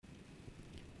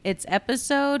It's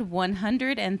episode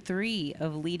 103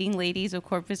 of Leading Ladies of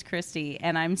Corpus Christi,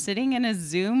 and I'm sitting in a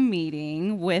Zoom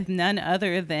meeting with none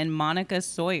other than Monica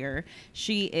Sawyer.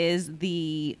 She is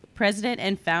the president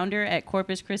and founder at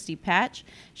Corpus Christi Patch.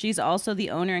 She's also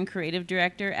the owner and creative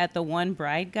director at the One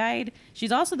Bride Guide.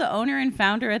 She's also the owner and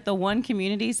founder at the One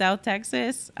Community South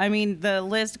Texas. I mean, the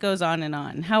list goes on and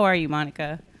on. How are you,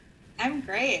 Monica? I'm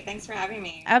great. Thanks for having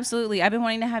me. Absolutely. I've been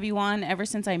wanting to have you on ever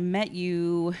since I met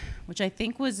you, which I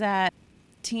think was at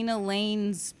Tina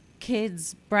Lane's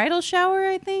kids' bridal shower,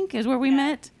 I think, is where we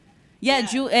met. Yeah,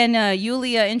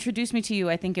 Yulia introduced me to you,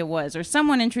 I think it was, or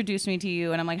someone introduced me to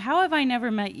you, and I'm like, how have I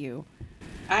never met you?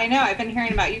 I know. I've been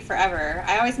hearing about you forever.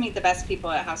 I always meet the best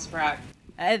people at House of Rock.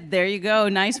 There you go.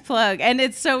 Nice plug. And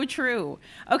it's so true.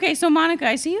 Okay, so Monica,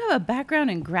 I see you have a background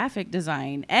in graphic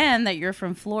design and that you're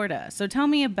from Florida. So tell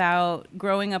me about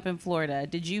growing up in Florida.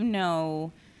 Did you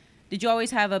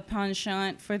always have a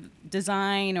penchant for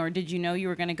design, or did you know you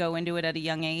were going to go into it at a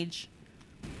young age?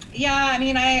 Yeah, I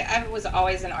mean, I was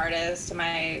always an artist.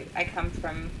 I come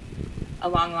from a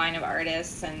long line of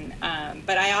artists, and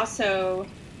but I also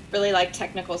really like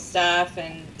technical stuff,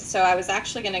 and so I was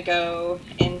actually going to go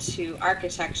into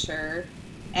architecture.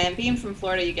 And being from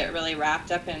Florida, you get really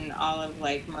wrapped up in all of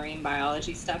like marine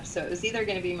biology stuff. So it was either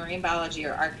going to be marine biology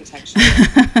or architecture.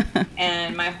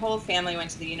 And my whole family went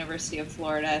to the University of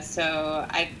Florida, so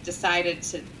I decided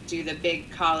to do the big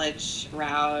college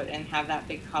route and have that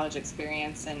big college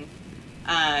experience, and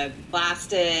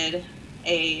lasted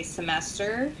a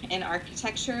semester in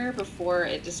architecture before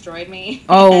it destroyed me.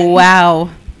 Oh, wow.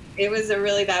 It was a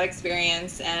really bad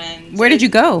experience. And where did you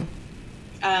go?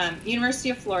 University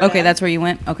of Florida. Okay, that's where you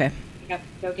went? Okay. Yep,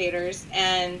 go Gators.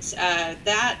 And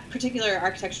that particular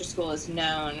architecture school is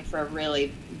known for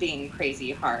really being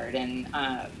crazy hard. And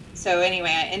so anyway,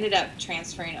 I ended up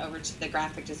transferring over to the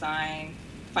graphic design,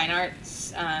 fine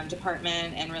arts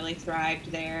department, and really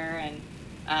thrived there,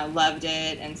 and loved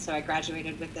it. And so I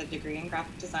graduated with a degree in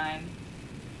graphic design.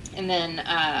 And then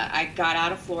I got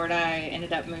out of Florida. I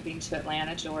ended up moving to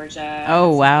Atlanta, Georgia.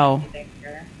 Oh, wow.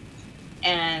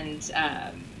 And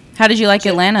how did you like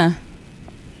Atlanta?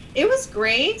 It was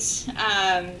great.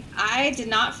 I did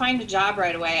not find a job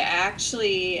right away. I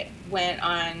actually went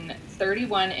on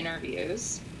 31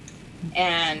 interviews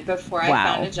and before I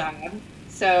found a job.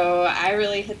 So I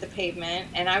really hit the pavement,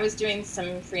 and I was doing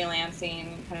some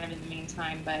freelancing kind of in the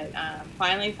meantime, but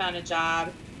finally found a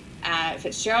job at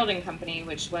Fitzgerald and Company,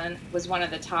 which was one of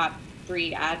the top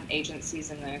 3 ad agencies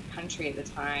in the country at the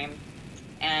time.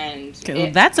 And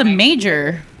that's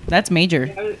major.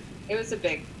 It was a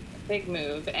big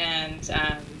move, and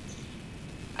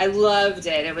I loved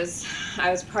it. I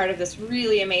was part of this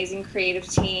really amazing creative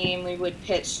team. We would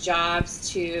pitch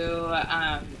jobs to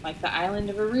like the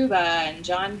island of Aruba and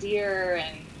John Deere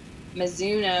and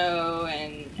Mizuno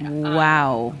and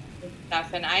wow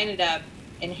stuff. And I ended up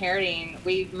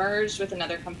we merged with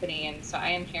another company, and so I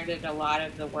inherited a lot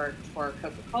of the work for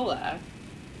Coca-Cola,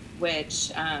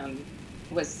 which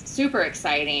was super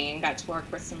exciting. Got to work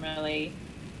with some really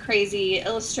crazy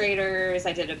illustrators.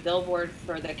 I did a billboard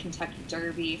for the Kentucky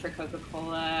Derby for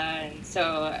Coca-Cola, and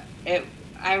so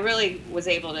I really was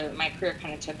able to, my career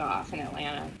kind of took off in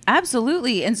Atlanta.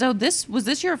 Absolutely. And so was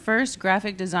this your first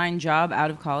graphic design job out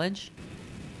of college?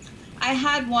 I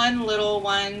had one little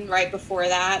one right before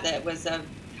that was a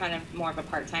kind of more of a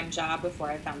part-time job before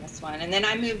I found this one. And then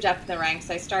I moved up the ranks.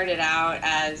 I started out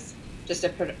as just a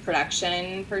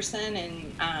production person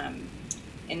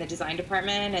in the design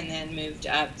department, and then moved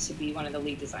up to be one of the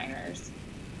lead designers.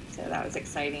 So that was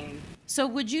exciting. So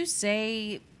would you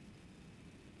say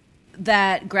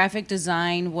that graphic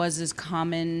design was as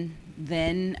common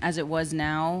then as it was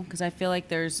now? Because I feel like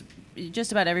there's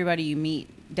just about everybody you meet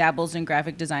dabbles in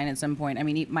graphic design at some point. I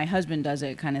mean, my husband does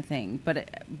it, kind of thing.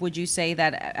 But would you say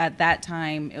that at that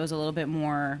time it was a little bit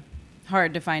more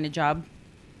hard to find a job?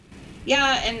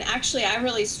 Yeah, and actually I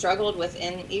really struggled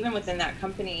even within that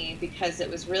company, because it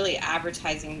was really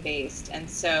advertising based. And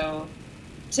so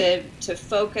to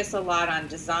focus a lot on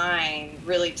design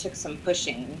really took some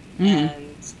pushing. Mm-hmm.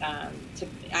 And to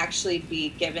actually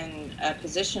be given a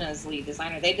position as lead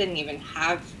designer, they didn't even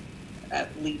have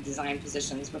lead design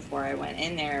positions before I went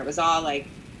in there. It was all like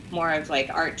more of like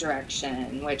art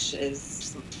direction, which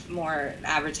is more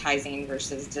advertising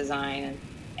versus design.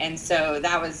 And so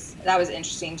that was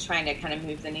interesting, trying to kind of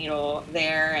move the needle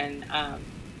there. And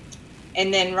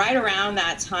then right around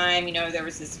that time, there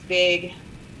was this big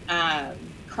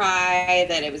cry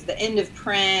that it was the end of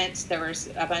print. There was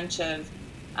a bunch of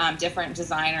different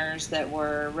designers that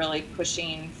were really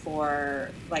pushing for,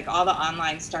 like, all the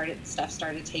online stuff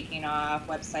started taking off,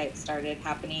 websites started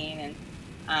happening,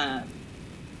 and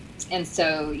And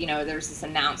so, you know, there was this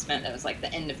announcement that was like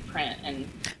the end of print, and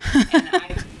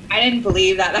I didn't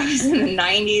believe that was in the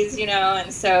 90s, you know,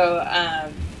 and so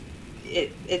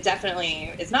it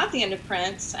definitely is not the end of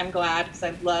print. I'm glad, because I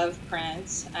love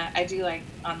print. I do like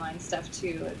online stuff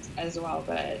too as well,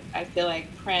 but I feel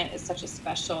like print is such a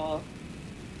special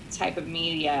type of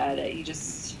media that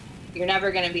you're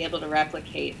never going to be able to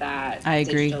replicate that. I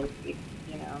agree. Digitally,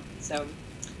 you know, so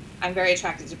I'm very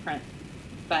attracted to print.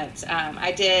 But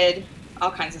I did all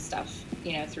kinds of stuff,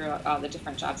 you know, through all the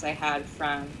different jobs I had,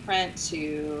 from print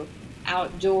to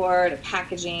outdoor to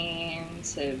packaging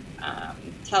to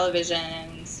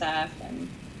television stuff. And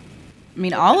I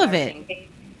mean, all of it.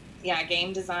 Yeah,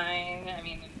 game design. I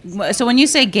mean, so when you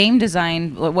say game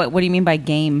design, what do you mean by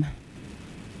game?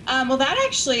 Well, that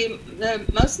actually,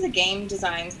 most of the game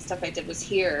design stuff I did was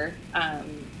here.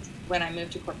 When I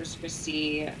moved to Corpus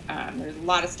Christi, there's a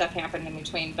lot of stuff happened in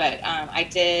between, but I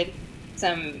did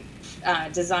some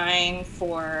design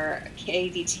for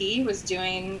KDT, was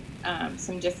doing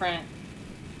some different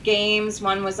games.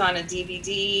 One was on a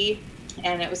DVD,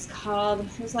 and it was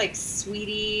like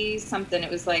Sweetie something. It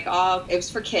was like it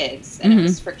was for kids, and it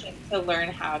was for kids to learn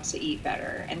how to eat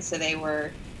better. And so they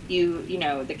were, you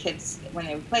know, the kids, when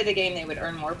they would play the game, they would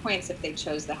earn more points if they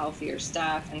chose the healthier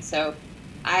stuff. And so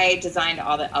I designed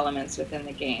all the elements within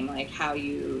the game, like how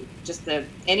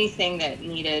anything that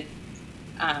needed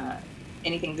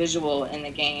anything visual in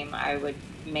the game, I would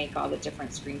make all the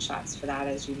different screenshots for that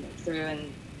as you move through.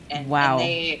 And wow. And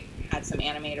they had some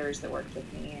animators that worked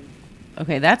with me.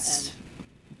 Okay,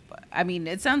 I mean,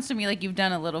 it sounds to me like you've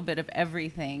done a little bit of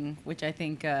everything, which I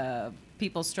think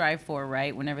people strive for,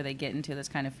 right, whenever they get into this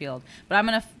kind of field. But I'm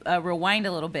going to rewind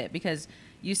a little bit, because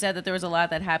you said that there was a lot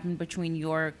that happened between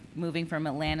your moving from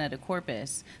Atlanta to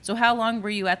Corpus. So how long were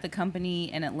you at the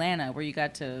company in Atlanta where you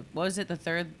got to, what was it, the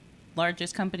third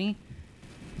largest company?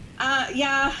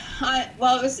 Yeah.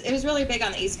 Well, it was really big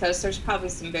on the East Coast. There's probably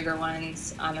some bigger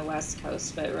ones on the West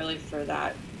Coast, but really for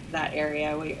that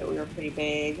area, we were pretty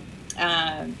big.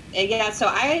 Yeah.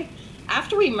 So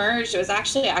after we merged, it was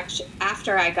actually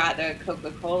after I got the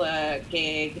Coca-Cola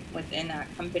gig within that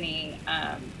company.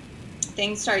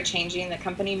 Things started changing. The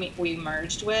company we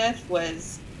merged with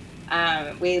was,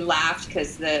 we laughed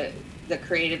because the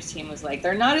creative team was like,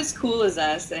 they're not as cool as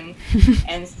us, and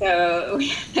so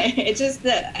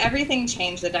everything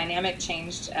changed. The dynamic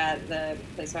changed at the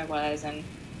place I was, and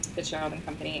Fitzgerald and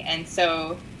Company, and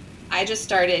so I just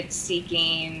started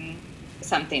seeking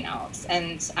something else.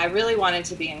 And I really wanted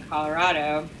to be in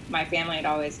Colorado. My family had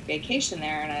always vacationed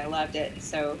there, and I loved it. And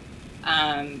so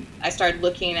I started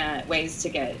looking at ways to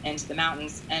get into the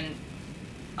mountains. And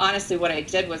honestly, what I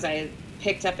did was I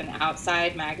picked up an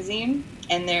Outside magazine,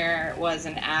 and there was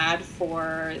an ad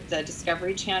for the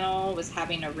Discovery Channel was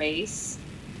having a race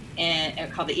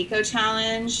called the Eco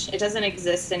Challenge. It doesn't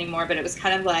exist anymore, but it was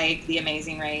kind of like the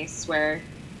Amazing Race, where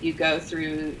you go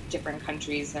through different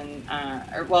countries and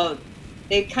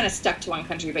they kind of stuck to one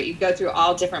country, but you go through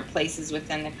all different places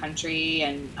within the country,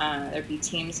 and there'd be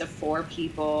teams of 4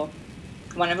 people.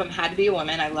 One of them had to be a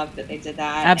woman. I loved that they did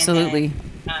that. Absolutely. And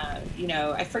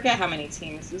then, I forget how many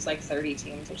teams. It was like 30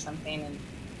 teams or something.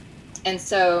 And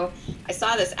so I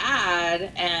saw this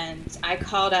ad, and I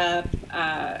called up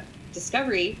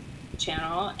Discovery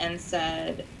Channel and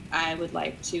said, I would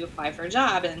like to apply for a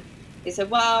job. And they said,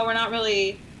 well, we're not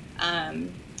really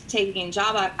taking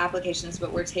job applications,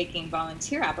 but we're taking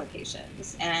volunteer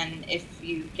applications. And if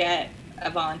you get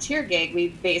a volunteer gig, we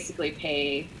basically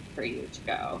pay for you to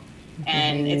go.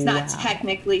 And it's not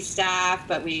technically staff,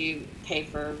 but we pay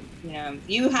for,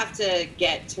 you have to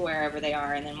get to wherever they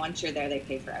are. And then once you're there, they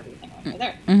pay for everything when you're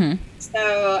there. Mm-hmm.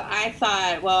 So I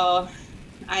thought, well,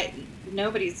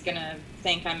 nobody's going to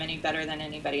think I'm any better than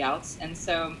anybody else. And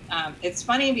so it's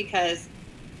funny because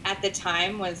at the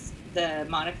time was the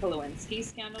Monica Lewinsky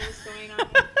scandal was going on.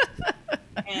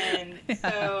 And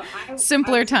so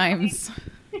simpler times.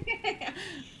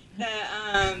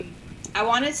 I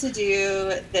wanted to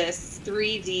do this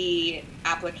 3D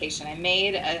application. I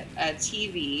made a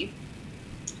 3D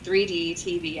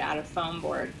TV out of foam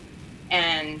board,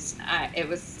 and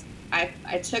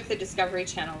I took the Discovery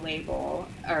Channel label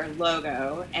or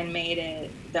logo and made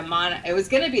it it was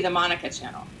going to be the Monica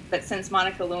Channel, but since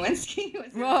Monica Lewinsky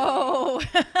was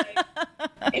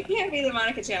it can't be the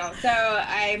Monica Channel, so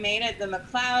I made it the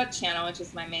McLeod Channel, which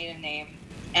is my maiden name,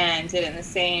 and did it in the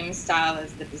same style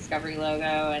as the Discovery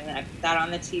logo, and I put that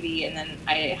on the TV. And then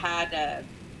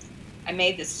I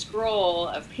made this scroll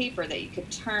of paper that you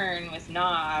could turn with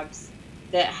knobs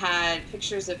that had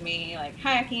pictures of me like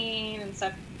kayaking and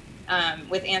stuff,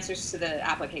 with answers to the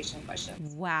application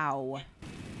questions. Wow.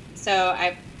 So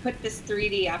I put this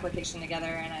 3D application together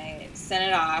and I sent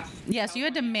it off. Yeah, so you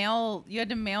had to mail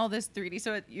this 3D.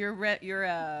 So your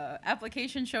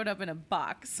application showed up in a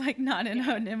box, like not in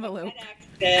an envelope.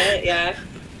 Yeah.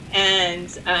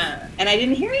 And I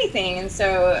didn't hear anything. And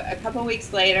so a couple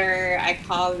weeks later, I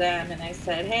called them and I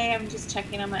said, "Hey, I'm just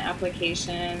checking on my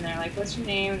application." And they're like, "What's your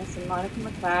name?" And I said, "Monica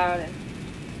McLeod."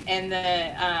 And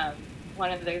the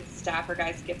one of the staffer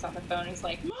guys gets on the phone. He's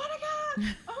like,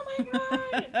 "Monica, oh my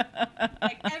God!"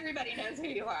 Like, everybody knows who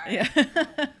you are. Yeah.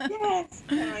 Yes.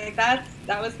 And I'm like,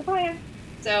 that was the plan.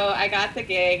 So I got the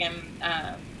gig,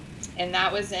 and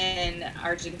that was in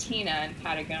Argentina, in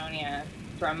Patagonia,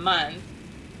 for a month.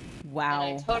 Wow.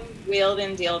 And I totally wheeled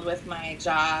and dealed with my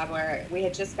job, where we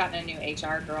had just gotten a new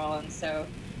HR girl, and so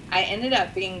I ended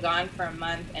up being gone for a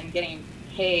month and getting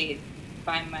paid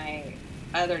by my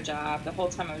other job the whole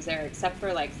time I was there, except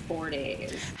for like 4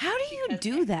 days. How do you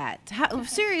do that?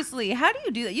 Seriously, how do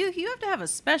you do that? You have to have a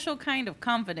special kind of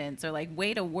confidence or like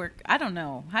way to work. I don't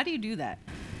know. How do you do that?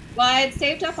 Well, I had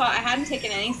saved up I hadn't taken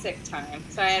any sick time,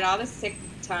 so I had all the sick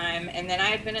time, and then I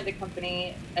had been at the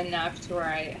company enough to where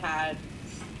I had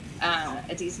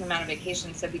a decent amount of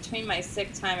vacation. So between my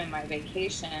sick time and my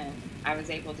vacation, I was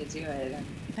able to do it.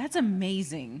 That's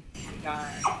amazing. God.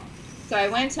 So I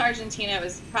went to Argentina. It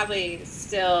was probably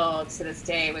still to this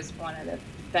day was one of the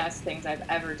best things I've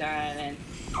ever done. And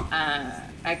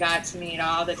I got to meet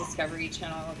all the Discovery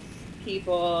Channel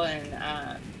people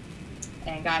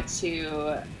and got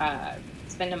to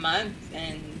spend a month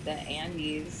in the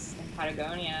Andes in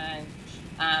Patagonia.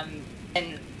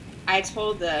 And I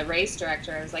told the race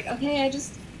director, I was like, okay,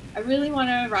 I really want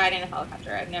to ride in a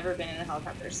helicopter. I've never been in a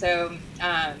helicopter. So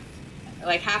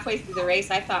like halfway through the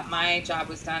race, I thought my job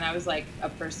was done. I was like a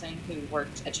person who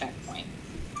worked a checkpoint.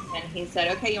 And he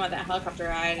said, okay, you want that helicopter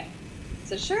ride? I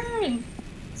said, sure. And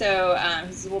so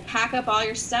he said, well, pack up all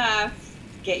your stuff,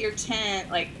 get your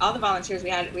tent. Like all the volunteers, we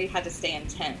had to stay in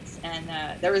tents.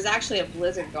 And there was actually a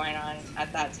blizzard going on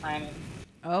at that time.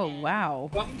 Oh, wow.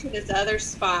 Going to this other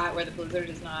spot where the blizzard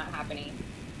is not happening,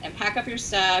 and pack up your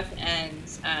stuff,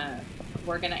 and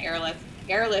we're going to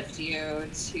airlift you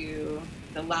to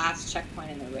the last checkpoint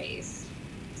in the race.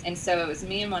 And so it was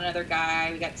me and one other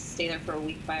guy. We got to stay there for a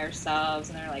week by ourselves,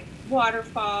 and there were like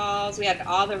waterfalls. We had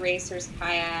all the racers'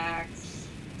 kayaks,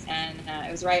 and it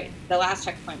was right the last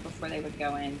checkpoint before they would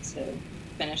go in to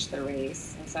finish the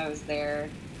race. And so I was there,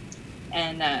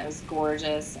 and it was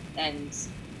gorgeous. And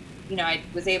you know, I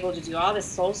was able to do all this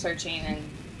soul searching, and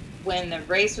when the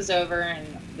race was over and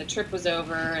the trip was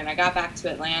over and I got back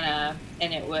to Atlanta,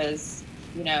 and it was,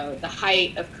 you know, the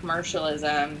height of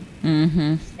commercialism.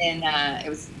 Mm-hmm. And it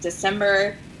was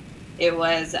December. It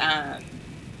was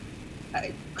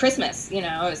Christmas, you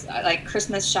know, it was like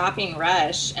Christmas shopping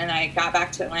rush. And I got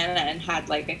back to Atlanta and had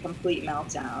like a complete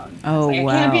meltdown. Oh, I was like,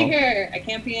 wow. I can't be here. I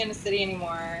can't be in the city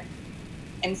anymore.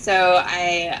 And so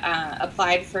I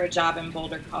applied for a job in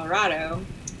Boulder, Colorado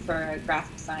for a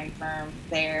graphic design firm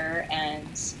there, and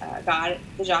got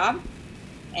the job.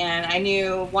 And I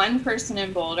knew one person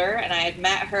in Boulder, and I had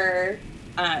met her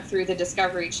through the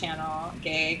Discovery Channel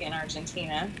gig in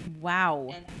Argentina.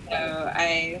 Wow. And so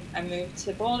I moved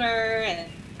to Boulder, and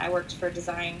I worked for a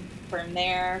design firm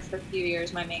there for a few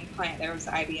years. My main client there was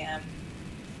IBM,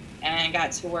 and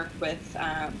got to work with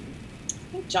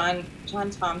I think John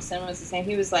Thompson was his name.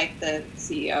 He was like the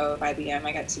CEO of IBM.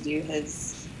 I got to do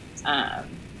his,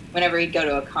 whenever he'd go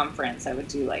to a conference, I would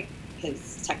do like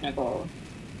his technical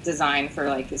design for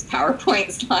like his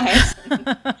PowerPoint slides.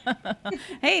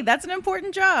 Hey, that's an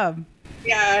important job.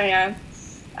 Yeah.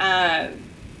 And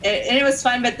it was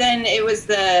fun, but then it was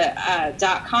the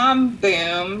 .com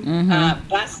boom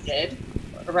busted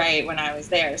right when I was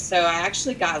there. So I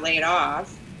actually got laid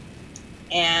off,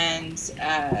 and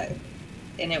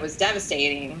it was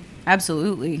devastating.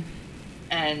 Absolutely.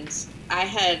 And I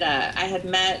had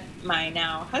met my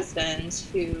now husband,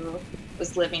 who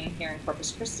was living here in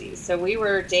Corpus Christi. So we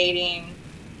were dating.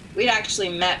 We'd actually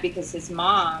met because his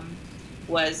mom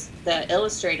was the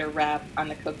illustrator rep on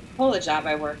the Coca-Cola job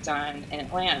I worked on in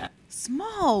Atlanta.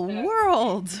 Small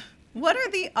world. What are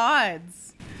the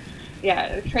odds?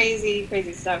 Yeah,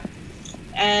 crazy stuff.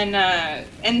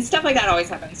 And stuff like that always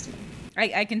happens to me.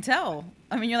 I can tell.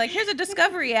 I mean, you're like, here's a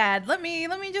Discovery ad. Let me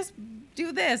just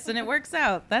do this, and it works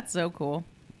out. That's so cool.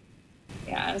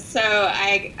 Yeah, so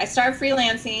I started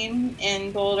freelancing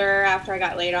in Boulder after I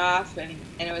got laid off, and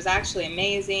it was actually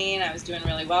amazing. I was doing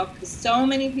really well because so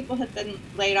many people had been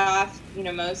laid off. You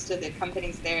know, most of the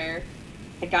companies there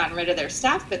had gotten rid of their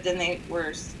staff, but then they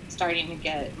were starting to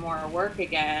get more work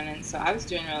again, and so I was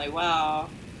doing really well.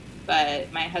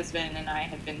 But my husband and I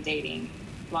had been dating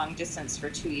long distance for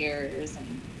 2 years,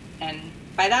 and And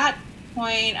by that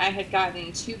point, I had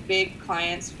gotten 2 big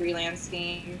clients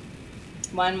freelancing.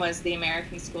 One was the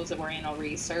American Schools of Oriental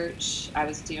Research. I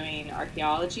was doing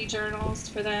archaeology journals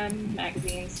for them,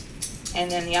 magazines. And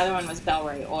then the other one was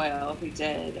Bellray Oil, who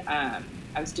did, I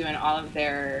was doing all of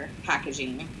their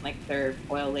packaging, like their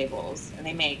oil labels. And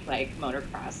they make like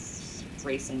motocross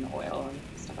racing oil and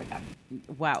stuff like that.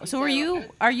 Wow. So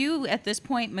are you at this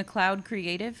point McLeod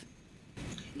Creative?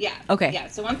 Yeah. Okay. Yeah.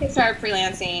 So once I started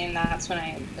freelancing, that's when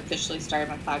I officially started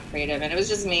McLeod Creative. And it was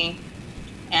just me.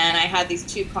 And I had these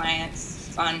 2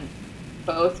 clients on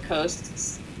both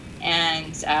coasts.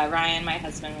 And Ryan, my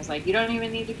husband, was like, you don't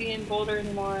even need to be in Boulder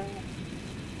anymore.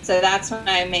 So that's when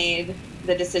I made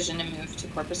the decision to move to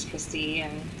Corpus Christi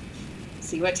and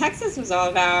see what Texas was all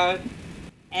about.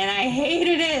 And I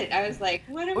hated it. I was like,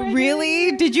 what am I Really?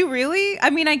 doing? Did you really? I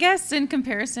mean, I guess in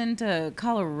comparison to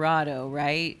Colorado,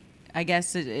 right? I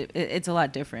guess it's a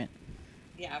lot different.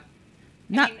 Yeah.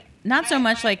 Not so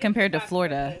much like compared to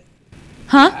Florida. Corpus.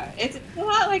 Huh? It's a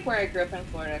lot like where I grew up in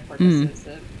Florida. Corpus is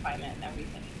the climate and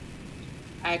everything.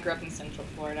 I grew up in Central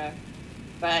Florida.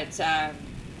 But,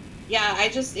 yeah,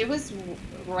 it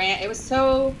was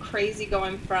so crazy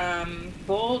going from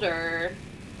Boulder,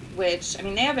 which, I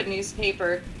mean, they have a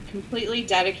newspaper completely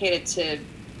dedicated to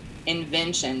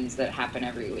inventions that happen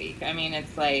every week. I mean,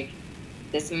 it's like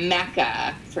this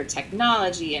mecca for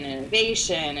technology and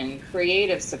innovation and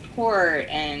creative support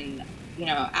and,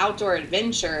 outdoor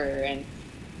adventure.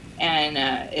 And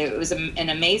it was an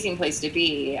amazing place to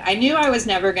be. I knew I was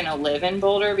never going to live in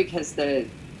Boulder because the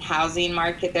housing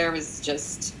market there was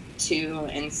just too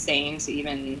insane to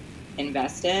even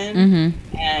invest in.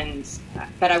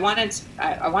 But I wanted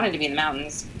to be in the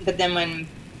mountains. But then when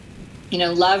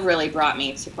love really brought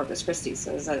me to Corpus Christi,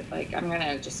 so I was like, I'm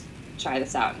gonna just try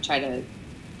this out and try to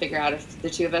figure out if the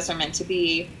 2 of us are meant to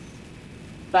be.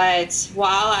 But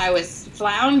while I was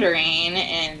floundering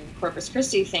in Corpus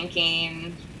Christi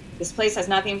thinking this place has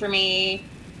nothing for me,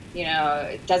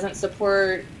 it doesn't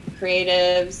support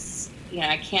creatives,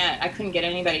 I couldn't get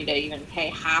anybody to even pay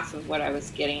half of what I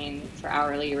was getting for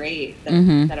hourly rate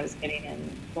that I was getting in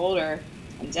Boulder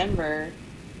and Denver.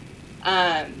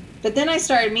 But then I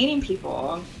started meeting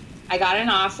people. I got an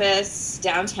office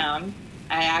downtown.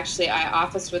 I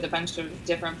officed with a bunch of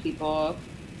different people.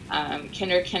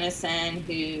 Kinder Kinnison,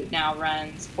 who now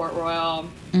runs Port Royal,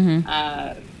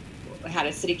 had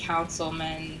a city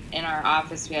councilman in our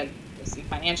office. We had some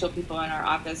financial people in our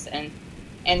office.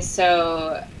 And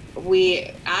so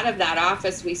out of that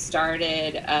office, we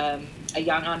started a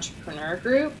young entrepreneur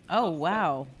group. Oh,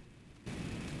 wow.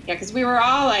 Yeah, because we were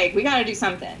all like, we got to do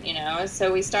something,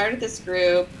 So we started this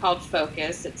group called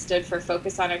Focus. It stood for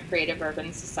Focus on a Creative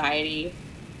Urban Society.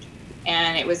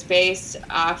 And it was based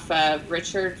off of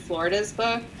Richard Florida's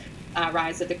book,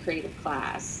 Rise of the Creative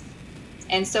Class.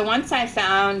 And so once I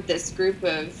found this group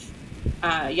of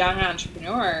young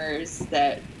entrepreneurs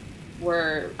that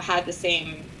had the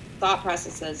same thought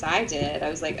process as I did, I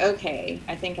was like, okay,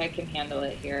 I think I can handle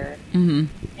it here. And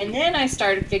then I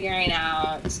started figuring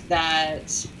out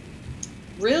that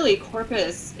really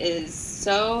Corpus is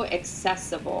so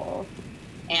accessible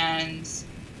and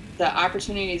the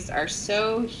opportunities are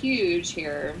so huge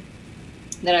here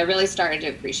that I really started to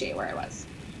appreciate where I was.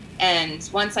 And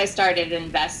once I started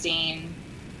investing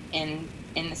in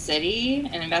the city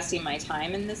and investing my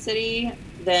time in the city,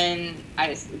 then I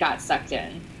just got sucked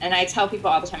in. And I tell people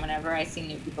all the time whenever I see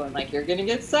new people, I'm like, you're going to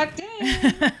get sucked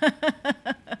in.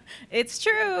 It's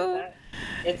true.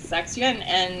 It sucks you in.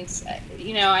 And,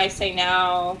 I say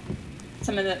now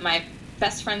some of my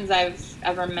best friends I've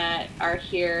ever met are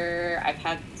here. I've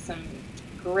had some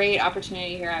great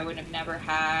opportunity here I would have never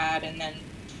had. And then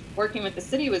working with the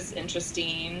city was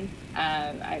interesting.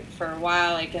 For a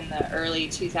while, like in the early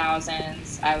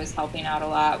 2000s, I was helping out a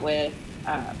lot with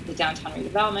the downtown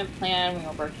redevelopment plan. We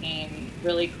were working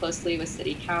really closely with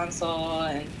city council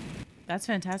and that's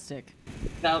fantastic.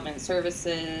 Development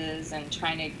services and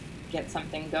trying to get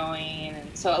something going.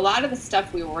 And so a lot of the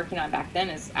stuff we were working on back then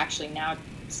is actually now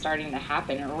starting to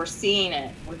happen, or we're seeing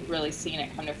it. We're really seeing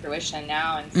it come to fruition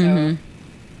now. And so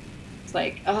it's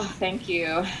like, oh, thank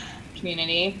you,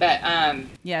 community. But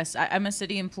yes, I'm a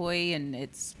city employee, and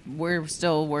we're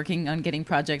still working on getting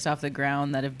projects off the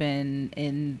ground that have been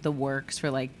in the works for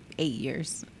like 8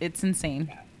 years. It's insane.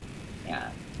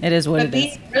 Yeah. It is what it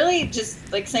is. But really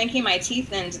just like sinking my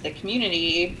teeth into the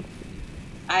community,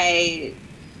 I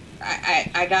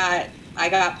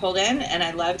got pulled in and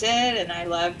I loved it, and I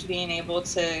loved being able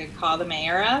to call the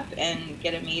mayor up and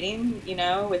get a meeting,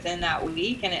 within that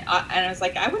week. And I was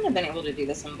like, I wouldn't have been able to do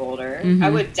this in Boulder.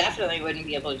 I definitely wouldn't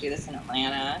be able to do this in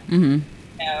Atlanta.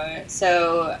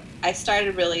 So I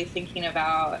started really thinking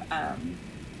about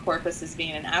Corpus as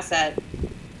being an asset.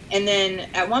 And then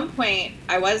at one point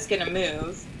I was going to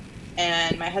move,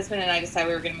 and my husband and I decided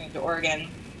we were going to move to Oregon.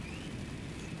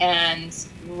 And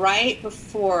right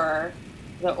before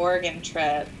the Oregon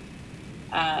trip,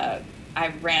 I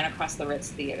ran across the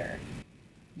Ritz Theater.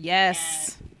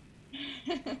 Yes.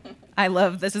 I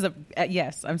love this.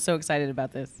 Yes, I'm so excited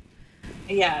about this.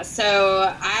 Yeah,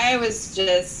 so I was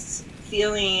just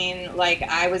feeling like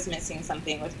I was missing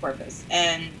something with Corpus.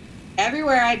 And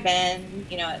everywhere I'd been,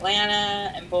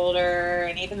 Atlanta and Boulder,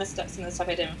 and even some of the stuff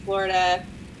I did in Florida,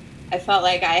 I felt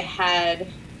like I had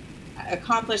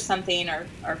accomplished something or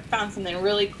found something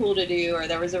really cool to do, or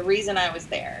there was a reason I was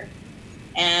there.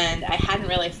 And I hadn't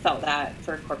really felt that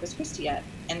for Corpus Christi yet.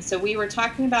 And so we were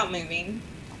talking about moving,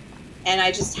 and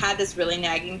I just had this really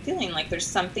nagging feeling like there's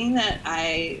something that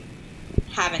I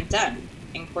haven't done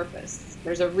in Corpus.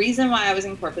 There's a reason why I was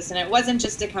in Corpus, and it wasn't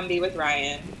just to come be with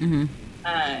Ryan. Mm-hmm.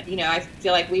 I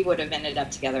feel like we would have ended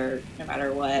up together no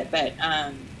matter what. But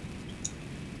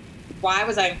why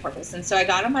was I in Corpus? And so I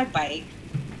got on my bike,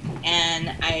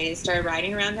 and I started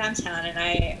riding around downtown, and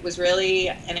I was really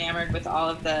enamored with all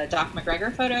of the Doc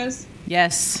McGregor photos.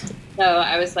 Yes. So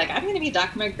I was like, I'm going to be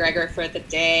Doc McGregor for the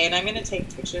day, and I'm going to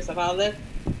take pictures of all the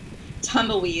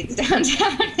tumbleweeds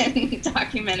downtown and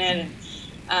document it.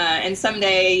 And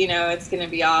someday, it's going to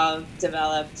be all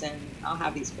developed, and I'll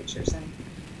have these pictures.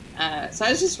 And so I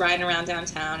was just riding around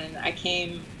downtown, and I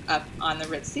came up on the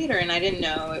Ritz Theater, and I didn't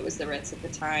know it was the Ritz at the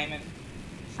time. And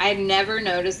I had never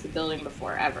noticed the building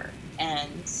before, ever.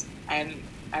 And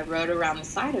I rode around the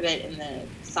side of it, and the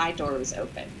side door was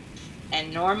open.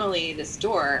 And normally this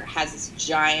door has this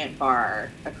giant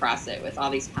bar across it with all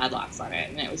these padlocks on it,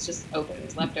 and it was just open. It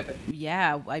was left open.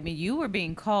 Yeah, I mean, you were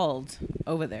being called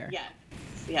over there.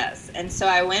 Yes. And so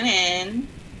I went in,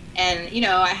 and,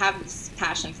 I have this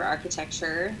passion for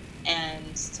architecture,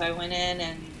 and so I went in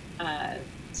and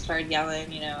started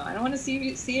yelling, I don't want to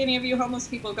see any of you homeless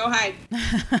people. Go hide.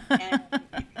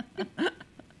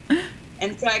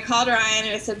 And so I called Ryan,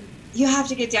 and I said, you have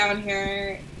to get down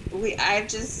here. I've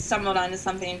just stumbled onto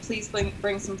something. Please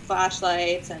bring some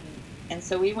flashlights. And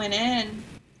so we went in.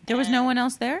 There was no one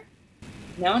else there?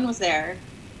 No one was there.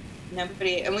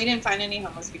 Nobody. And we didn't find any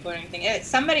homeless people or anything.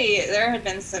 There had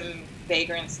been some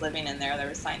vagrants living in there. There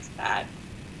were signs of that.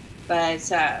 But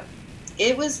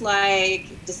it was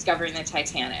like discovering the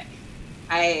Titanic.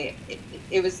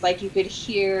 It was like you could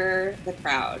hear the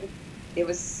crowd. It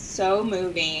was so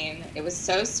moving. It was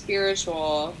so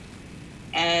spiritual.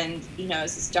 And, it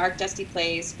was this dark, dusty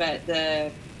place, but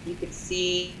you could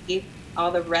see all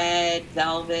the red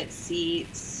velvet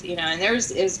seats, and it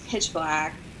was pitch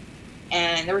black,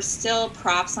 and there were still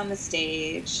props on the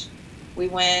stage. We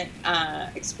went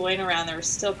exploring around. There were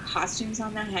still costumes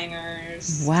on the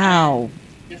hangers. Wow.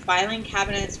 The filing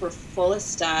cabinets were full of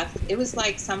stuff. It was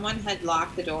like someone had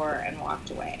locked the door and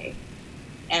walked away.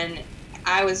 And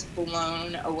I was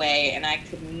blown away, and I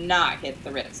could not get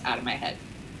the Ritz out of my head.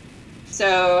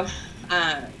 So,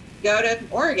 go to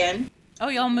Oregon. Oh,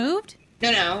 y'all moved?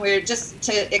 No, we're just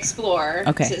to explore.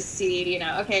 Okay. To see,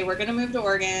 okay, we're going to move to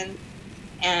Oregon,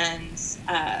 and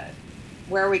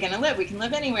where are we going to live? We can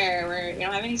live anywhere. We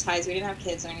don't have any ties. We didn't have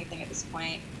kids or anything at this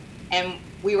point. And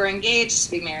we were engaged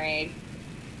to be married.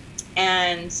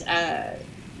 And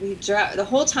we drove the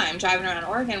whole time driving around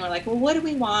Oregon. We're like, well, what do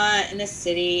we want in this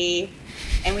city?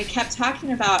 And we kept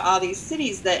talking about all these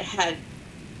cities that had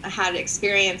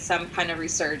experienced some kind of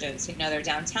resurgence. Their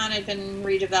downtown had been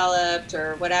redeveloped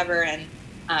or whatever. And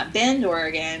Bend,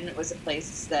 Oregon was a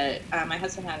place that my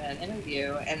husband had an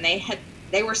interview, and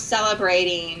they were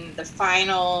celebrating the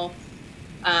final,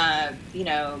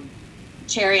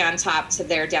 cherry on top to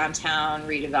their downtown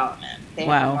redevelopment. They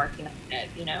had been working on it,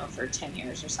 for 10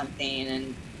 years or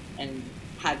something, and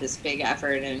had this big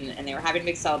effort, and they were having a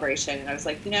big celebration. And I was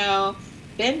like,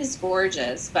 Bend is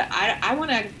gorgeous, but I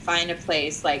want to find a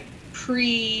place like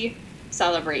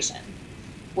pre-celebration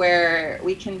where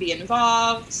we can be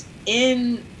involved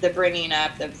in the bringing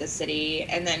up of the city,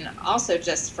 and then also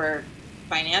just for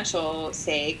financial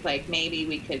sake, like maybe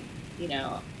we could,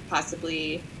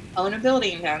 possibly own a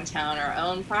building downtown or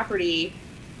own property.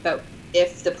 But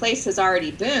if the place has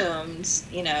already boomed,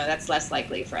 that's less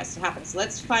likely for us to happen. So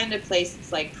let's find a place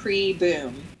that's like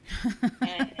pre-boom.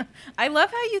 I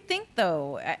love how you think,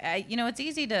 though. It's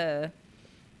easy to,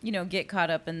 get caught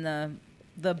up in the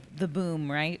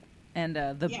boom, right? And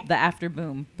the after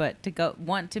boom, but to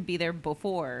want to be there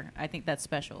before, I think that's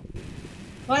special.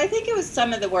 Well, I think it was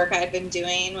some of the work I had been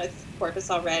doing with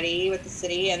Corpus already with the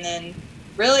city, and then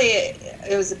really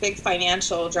it was a big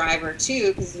financial driver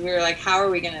too, because we were like, how are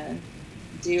we going to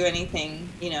do anything,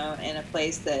 in a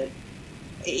place that,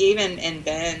 even in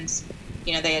Bend,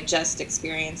 they had just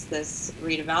experienced this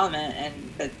redevelopment, and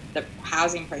the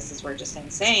housing prices were just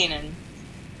insane.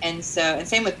 And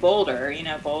same with Boulder.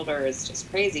 Boulder is just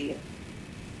crazy.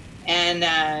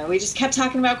 And we just kept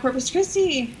talking about Corpus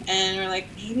Christi, and we're like,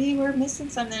 maybe we're missing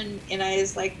something. And I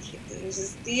was like, there's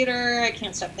this theater. I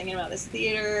can't stop thinking about this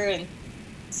theater. And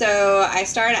so I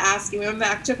started asking. We went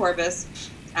back to Corpus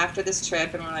after this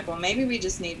trip, and we're like, well, maybe we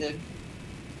just need to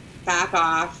back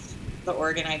off the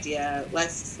Oregon idea.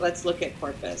 Let's look at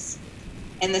Corpus.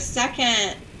 And the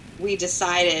second we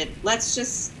decided, let's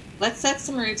set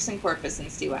some roots in Corpus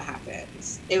and see what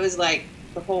happens, it was like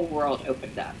the whole world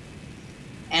opened up.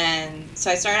 And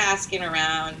so I started asking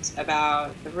around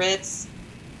about the Ritz,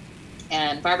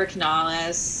 and Barbara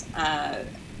Canales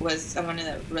was someone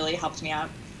that really helped me out.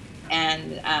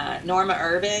 And Norma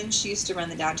Urban, she used to run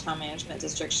the Downtown Management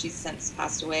District. She's since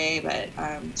passed away, but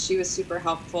she was super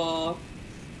helpful.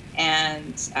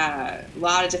 And a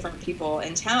lot of different people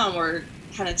in town were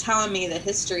kind of telling me the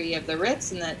history of the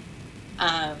Ritz, and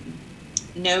that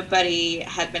nobody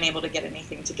had been able to get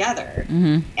anything together.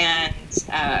 Mm-hmm. And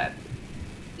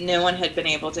no one had been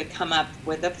able to come up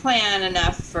with a plan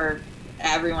enough for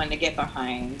everyone to get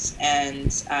behind.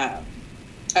 And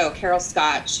Carol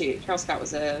Scott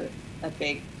was a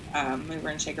big mover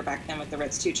and shaker back then with the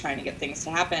Ritz too, trying to get things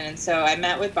to happen. And so I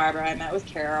met with Barbara, I met with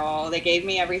Carol. They gave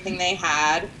me everything they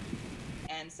had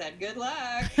and said, good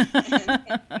luck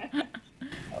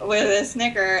with a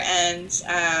snicker. And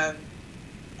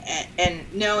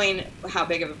knowing how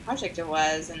big of a project it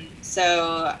was. And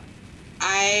so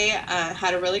I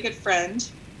had a really good friend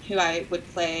who I would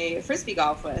play frisbee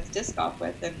golf with, disc golf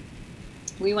with, and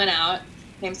we went out. Her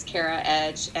name's Kara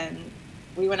Edge, and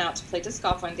we went out to play disc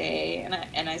golf one day,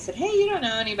 and I said, hey, you don't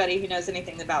know anybody who knows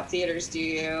anything about theaters, do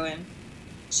you? And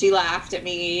she laughed at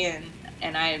me,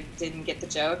 and I didn't get the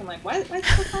joke. I'm like, what's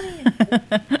so funny?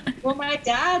 Well, my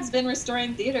dad's been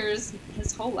restoring theaters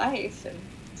his whole life. And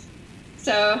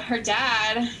so her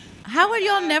dad... How had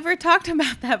y'all never talked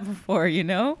about that before, I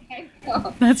know.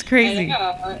 That's crazy. I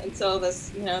know, until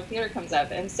this, theater comes up.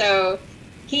 And so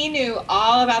he knew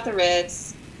all about the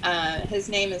Ritz. His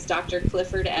name is Dr.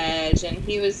 Clifford Edge, and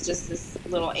he was just this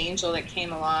little angel that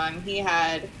came along. He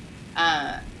had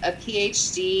a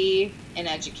PhD in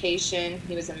education.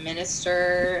 He was a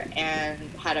minister and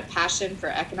had a passion for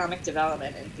economic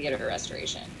development and theater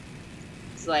restoration.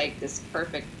 He's like this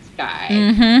perfect guy.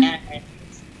 Mm-hmm. And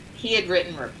he had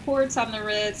written reports on the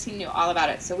Ritz. He knew all about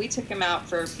it. So we took him out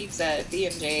for pizza at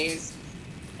B&J's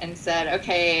and said,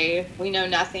 okay, we know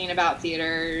nothing about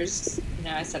theaters.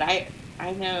 I said,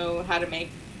 I know how to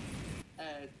make a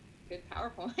good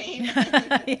PowerPoint.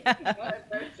 Yeah.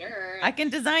 For sure. I can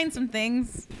design some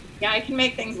things. Yeah, I can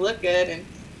make things look good.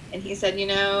 And he said,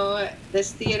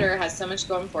 this theater has so much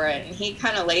going for it. And he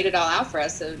kind of laid it all out for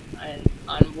us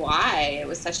on why it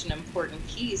was such an important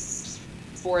piece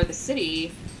for the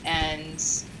city,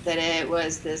 and that it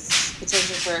was this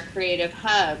potential for a creative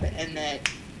hub, and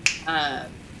that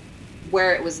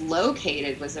where it was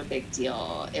located was a big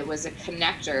deal. It was a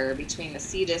connector between the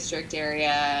C District area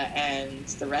and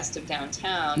the rest of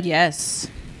downtown. Yes.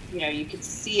 You could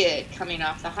see it coming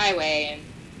off the highway,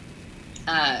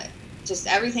 and just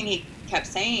everything he kept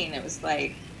saying, it was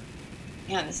like,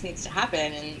 yeah, this needs to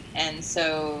happen. And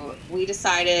so we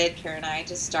decided, Kara and I,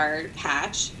 to start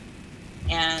Patch.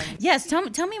 And yes,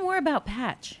 tell me more about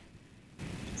Patch.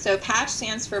 So Patch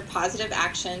stands for Positive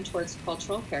Action Towards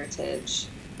Cultural Heritage.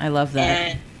 I love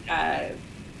that. And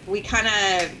we kind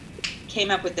of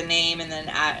came up with the name and then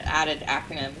added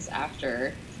acronyms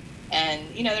after. And,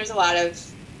 there's a lot of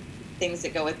things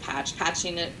that go with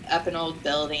patching up an old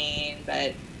building,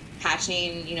 but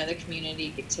patching, the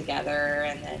community together.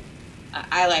 And then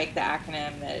I like the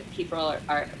acronym that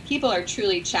people are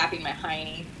truly chapping my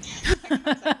hiney.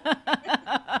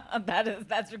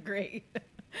 That's great.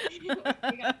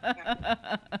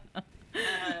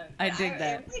 I dig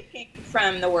that. It really came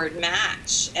from the word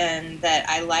match, and that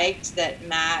I liked that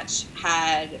match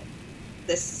had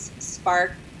this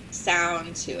spark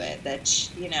sound to it, that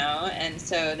and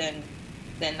so then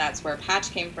that's where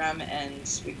Patch came from,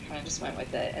 and we kind of just went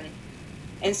with it,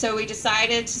 and so we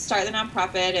decided to start the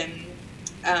nonprofit,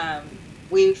 and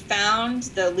we found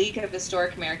the League of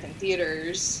Historic American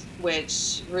Theaters,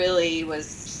 which really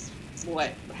was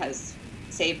what has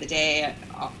saved the day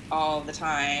all the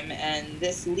time. And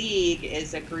this league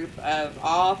is a group of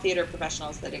all theater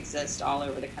professionals that exist all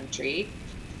over the country,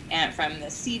 and from the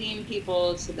seating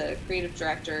people to the creative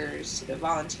directors to the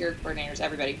volunteer coordinators,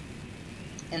 everybody.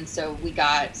 And so we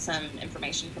got some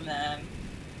information from them,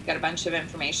 got a bunch of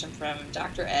information from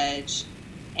Dr. Edge,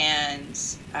 And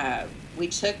we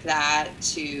took that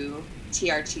to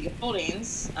TRT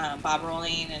Holdings. Bob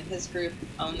Rolling and his group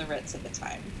owned the Ritz at the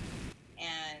time.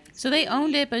 And so they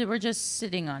owned it, but were just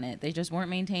sitting on it. They just weren't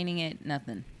maintaining it,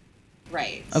 nothing.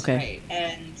 Right. Okay. Right.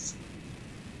 And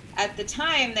at the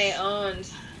time, they owned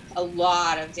a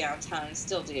lot of downtown, and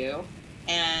still do.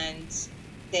 And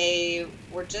they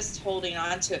were just holding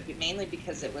on to it mainly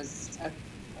because it was a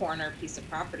corner piece of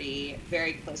property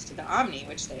very close to the Omni,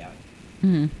 which they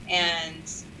own.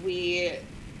 And we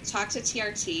talked to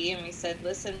TRT and we said,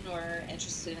 listen, we're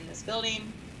interested in this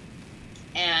building.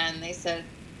 And they said,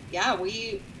 yeah,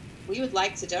 we would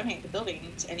like to donate the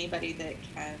building to anybody that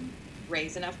can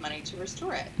raise enough money to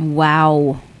restore it.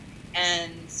 Wow.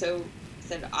 And so I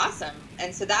said, awesome.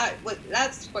 And so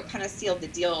that's what kind of sealed the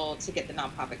deal to get the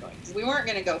nonprofit going, because we weren't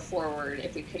going to go forward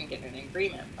if we couldn't get an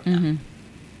agreement from them.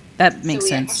 That makes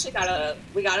sense. So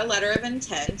we got a letter of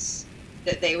intent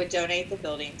that they would donate the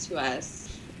building to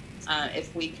us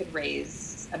if we could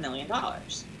raise $1 million.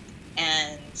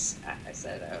 And I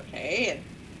said, okay.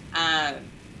 And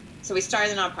so we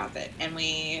started the nonprofit, and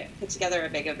we put together a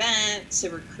big event to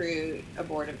recruit a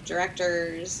board of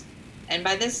directors. And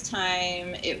by this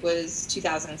time, it was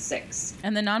 2006.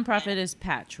 And the nonprofit is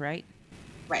Patch, right?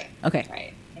 Right. Okay.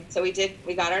 Right. And so we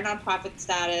got our nonprofit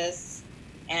status,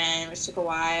 and which took a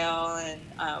while,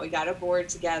 and we got a board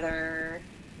together,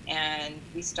 and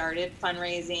we started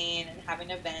fundraising and having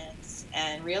events,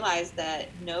 and realized that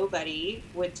nobody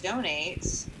would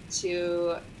donate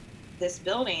to this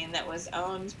building that was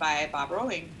owned by Bob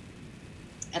Rolling.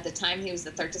 At the time, he was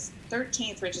the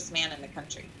 13th richest man in the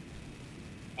country.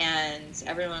 And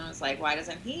everyone was like, why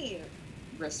doesn't he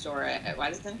restore it? Why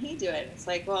doesn't he do it? It's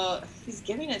like, well, he's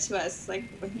giving it to us.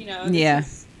 Like,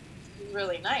 this is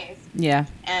really nice. Yeah.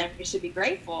 And we should be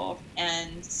grateful.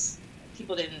 And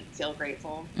people didn't feel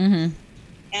grateful.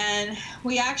 And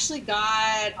we actually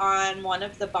got on one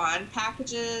of the bond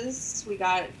packages. We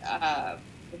got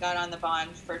on the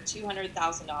bond for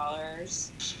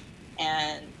 $200,000.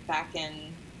 And back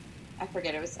in, I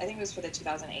think it was for the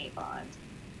 2008 bond.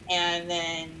 And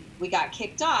then we got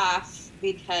kicked off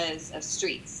because of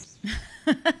streets.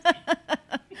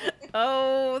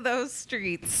 Oh, those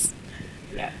streets.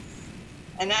 Yes.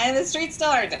 And the streets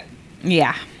still are done.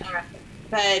 Yeah.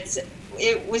 But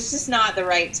it was just not the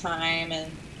right time.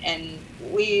 And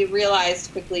we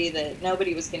realized quickly that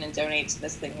nobody was going to donate to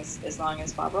this thing as long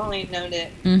as Bob Rolling owned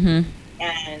it.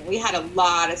 And we had a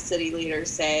lot of city leaders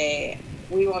say,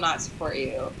 we will not support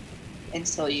you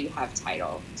until you have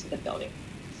title to the building.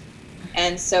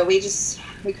 And so we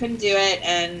couldn't do it,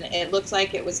 and it looked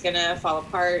like it was going to fall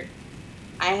apart.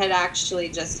 I had actually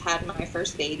just had my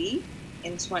first baby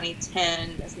in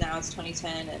 2010, now it's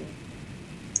 2010, and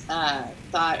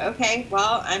thought, okay,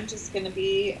 well, I'm just going to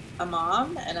be a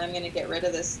mom, and I'm going to get rid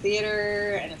of this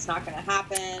theater, and it's not going to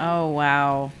happen. Oh,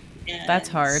 wow. And that's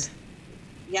hard.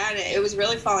 Yeah, and it was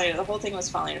really the whole thing was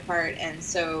falling apart, and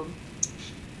so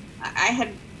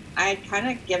I had kind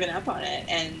of given up on it,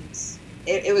 and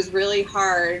it was really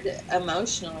hard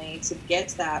emotionally to get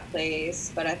to that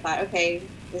place, but I thought, okay,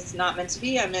 this is not meant to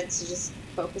be. I'm meant to just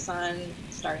focus on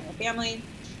starting a family.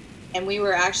 And we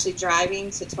were actually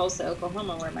driving to Tulsa,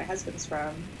 Oklahoma, where my husband's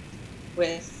from,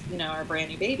 with, our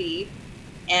brand new baby.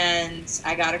 And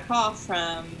I got a call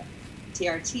from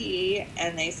TRT,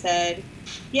 and they said,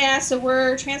 yeah, so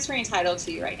we're transferring title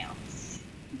to you right now.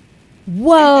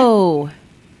 Whoa.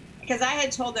 Because I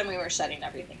had told them we were shutting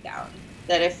everything down.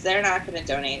 That if they're not going to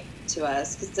donate to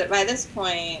us, because by this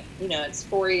point, it's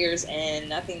 4 years in,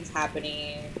 nothing's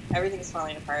happening, everything's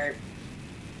falling apart.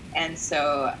 And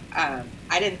so I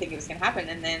didn't think it was going to happen.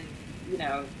 And then,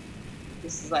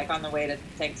 this is like on the way to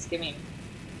Thanksgiving,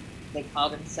 they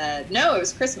called and said, no, it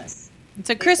was Christmas. It's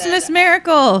a Christmas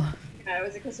miracle. Yeah,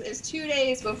 it was It was 2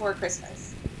 days before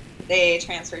Christmas. They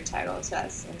transferred title to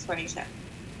us in 2010.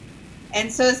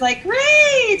 And so it's like,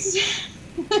 great!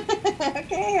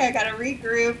 Okay, I got to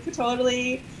regroup,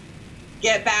 totally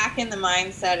get back in the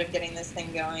mindset of getting this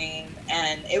thing going.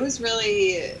 And it was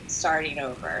really starting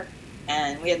over.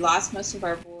 And we had lost most of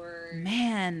our board.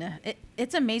 Man,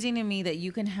 it's amazing to me that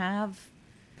you can have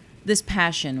this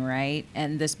passion, right?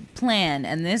 And this plan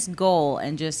and this goal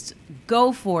and just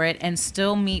go for it and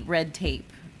still meet red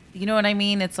tape. You know what I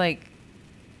mean? It's like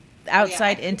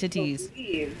outside entities.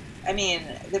 I mean,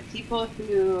 the people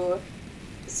who...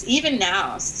 Even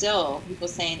now, still, people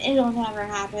saying, it'll never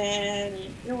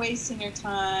happen, you're wasting your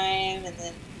time,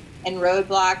 and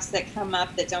roadblocks that come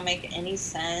up that don't make any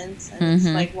sense. And it's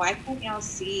like, why can't y'all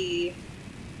see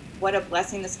what a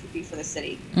blessing this could be for the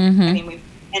city? I mean,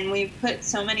 we've put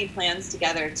so many plans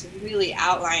together to really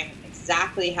outline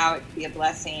exactly how it could be a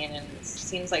blessing, and it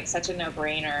seems like such a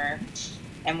no-brainer,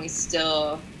 and we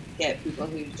still get people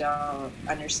who don't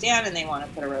understand and they want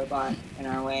to put a roadblock in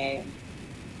our way.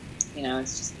 You know,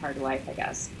 it's just part of life, I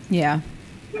guess. Yeah.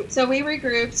 So we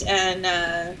regrouped,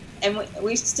 and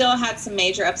we still had some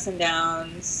major ups and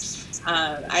downs.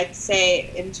 I'd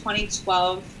say in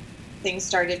 2012, things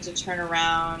started to turn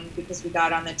around because we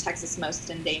got on the Texas Most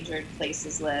Endangered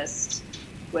Places list,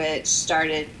 which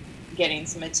started getting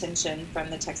some attention from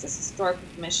the Texas Historical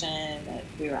Commission that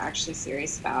we were actually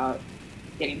serious about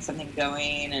getting something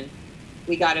going. And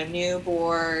we got a new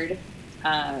board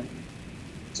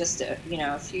just a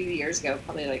few years ago,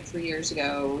 probably like 3 years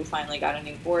ago. We finally got a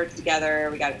new board together.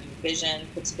 We got a new vision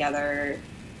put together,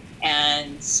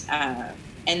 and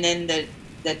then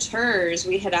the TERS,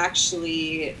 we had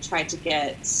actually tried to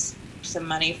get some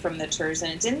money from the TERS,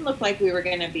 and it didn't look like we were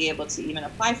going to be able to even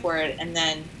apply for it. And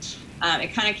then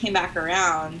it kind of came back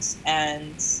around,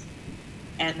 and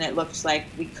it looked like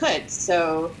we could.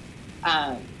 So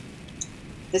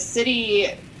the city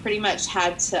pretty much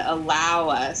had to allow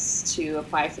us to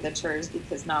apply for the TERS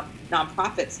because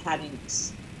nonprofits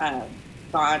hadn't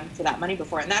gone for that money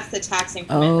before. And that's the tax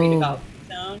increment redevelopment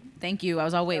zone. Thank you. I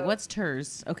was all, wait, what's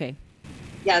TERS? Okay.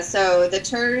 Yeah, so the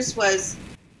TERS was,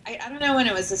 I don't know when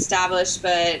it was established,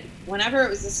 but whenever it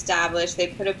was established, they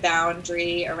put a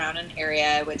boundary around an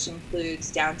area, which includes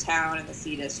downtown and the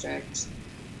C District.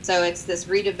 So it's this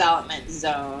redevelopment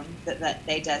zone that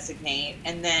they designate.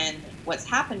 And then what's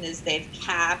happened is they've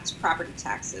capped property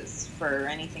taxes for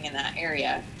anything in that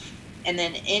area. And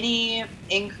then any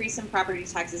increase in property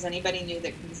taxes, anybody new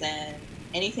that comes in,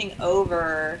 anything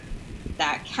over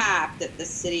that cap that the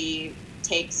city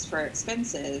takes for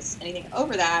expenses, anything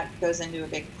over that goes into a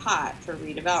big pot for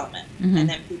redevelopment. Mm-hmm. And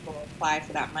then people apply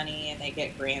for that money and they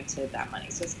get granted that money.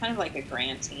 So it's kind of like a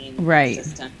granting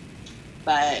system,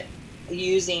 but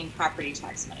using property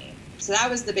tax money. So that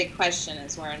was the big question,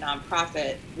 is we're a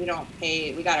nonprofit. We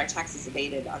got our taxes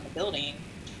abated on the building,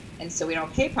 and so we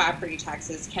don't pay property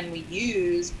taxes. Can we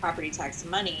use property tax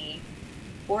money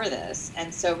for this?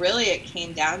 And so really it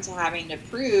came down to having to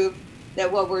prove that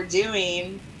what we're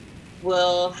doing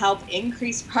will help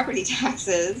increase property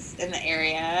taxes in the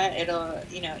area. It'll,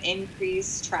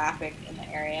 increase traffic in the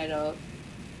area. It'll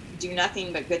do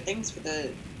nothing but good things for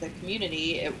the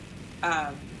community.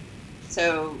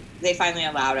 So they finally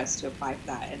allowed us to apply for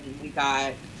that, and we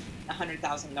got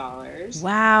 $100,000.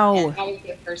 Wow. And that was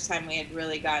the first time we had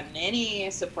really gotten any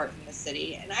support from the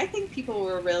city. And I think people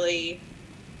were they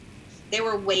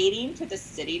were waiting for the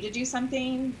city to do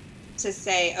something to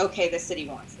say, okay, the city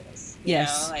wants this.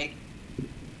 Yes.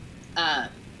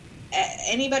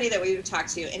 Anybody that we would talk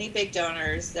to, any big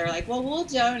donors, they're like, well, we'll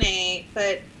donate,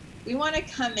 but we want to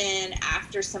come in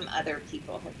after some other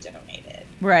people have donated.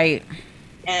 Right.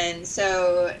 And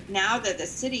so now that the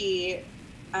city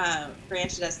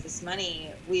granted us this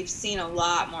money, we've seen a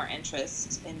lot more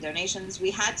interest in donations.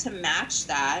 We had to match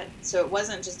that, so it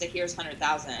wasn't just here's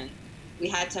 100,000. We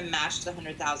had to match the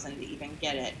 100,000 to even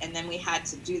get it, and then we had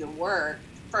to do the work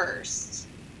first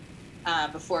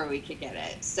before we could get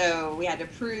it. So we had to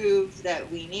prove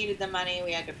that we needed the money.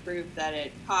 We had to prove that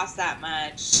it cost that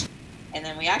much, and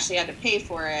then we actually had to pay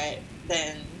for it.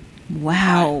 Then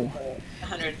wow.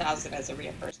 100,000 as a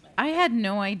reimbursement. I had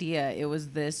no idea it was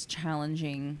this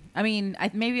challenging. I mean,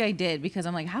 maybe I did, because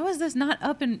I'm like, how is this not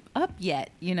up yet?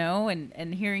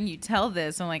 And hearing you tell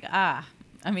this, I'm like, I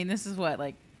mean, this is what,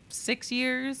 like 6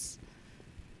 years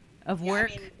of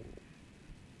work?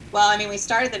 We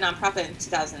started the nonprofit in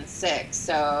 2006,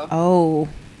 so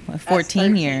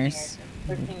 14 years.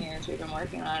 13 years we've been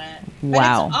working on it.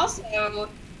 Wow. But it's also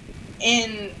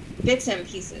in bits and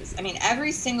pieces. I mean,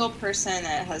 every single person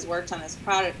that has worked on this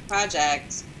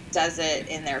project does it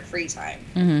in their free time,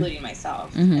 mm-hmm. including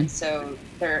myself. Mm-hmm. And so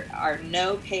there are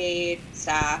no paid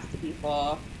staff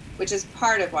people, which is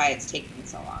part of why it's taking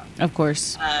so long. Of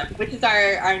course. Which is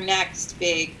our next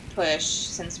big push,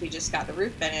 since we just got the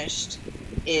roof finished,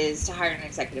 is to hire an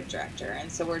executive director.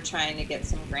 And so we're trying to get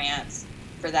some grants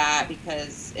for that,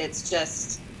 because it's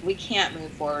just, we can't move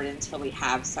forward until we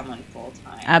have someone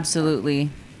full-time.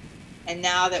 Absolutely. And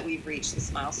now that we've reached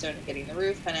this milestone of getting the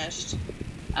roof finished,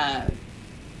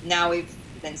 now we've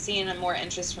been seeing more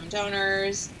interest from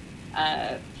donors.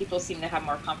 People seem to have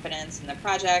more confidence in the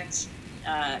project.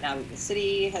 Now that the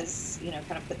city has,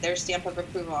 kind of put their stamp of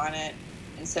approval on it.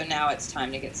 And so now it's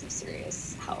time to get some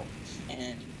serious help.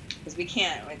 And because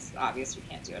it's obvious we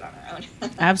can't do it on our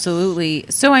own. Absolutely.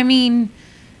 So, I mean,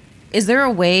 is there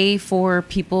a way for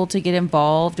people to get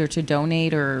involved or to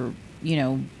donate or,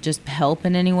 just help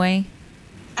in any way?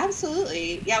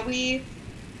 Absolutely. Yeah,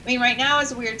 I mean, right now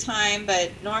is a weird time,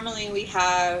 but normally we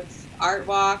have art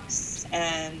walks,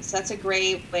 and so that's a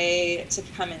great way to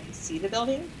come and see the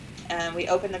building. And we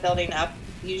open the building up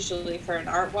usually for an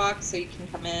art walk, so you can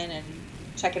come in and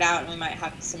check it out, and we might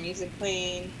have some music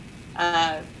playing.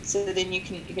 So then you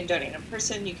can donate in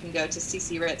person. You can go to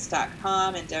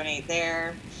ccritz.com and donate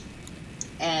there.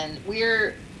 And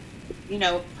we're,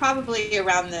 probably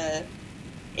around the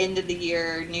end of the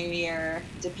year, New Year,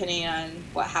 depending on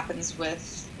what happens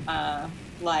with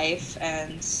life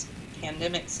and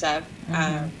pandemic stuff,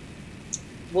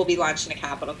 we'll be launching a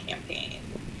capital campaign.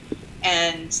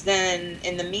 And then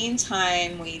in the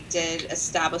meantime, we did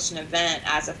establish an event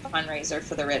as a fundraiser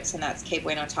for the Ritz, and that's Que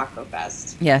Bueno Taco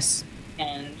Fest. Yes.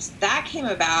 And that came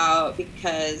about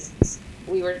because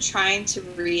we were trying to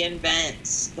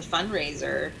reinvent the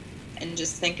fundraiser and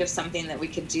just think of something that we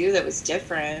could do that was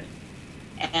different.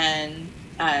 And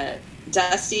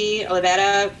Dusty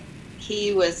Olivera,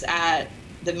 he was at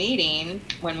the meeting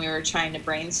when we were trying to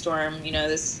brainstorm,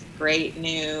 this great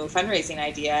new fundraising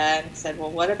idea, and said,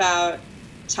 well, what about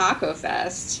Taco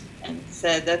Fest? And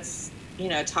said,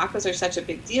 tacos are such a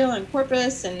big deal in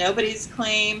Corpus, and nobody's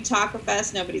claimed Taco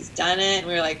Fest, nobody's done it. And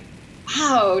we were like,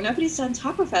 wow, nobody's done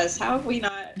Taco Fest. How have we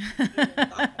not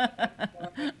thought about that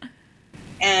before?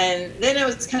 And then it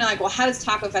was kind of like, well, how does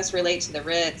Taco Fest relate to the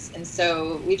Ritz? And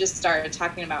so we just started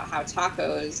talking about how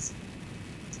tacos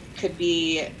could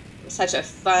be such a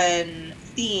fun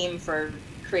theme for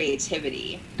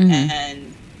creativity.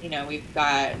 And we've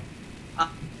got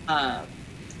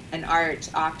an art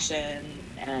auction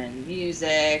and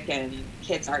music and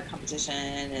kids art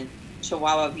competition and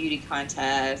Chihuahua beauty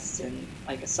contest and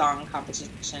like a song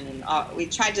competition, and we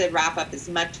tried to wrap up as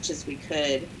much as we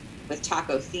could with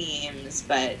taco themes,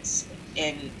 but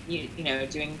in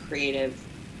doing creative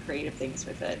things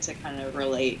with it to kind of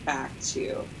relate back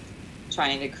to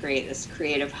trying to create this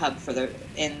creative hub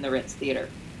in the Ritz Theater.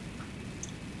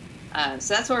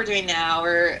 So that's what we're doing now.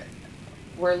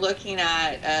 We're looking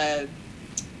at a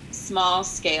small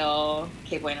scale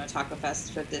Que Bueno Taco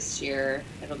Fest for this year.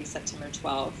 It'll be September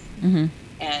 12th,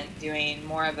 and doing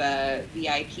more of a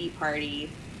VIP party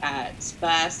at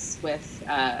Bus with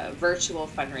a virtual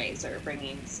fundraiser,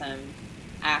 bringing some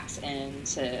acts in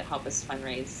to help us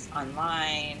fundraise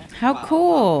online. How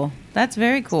cool. That's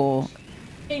very cool.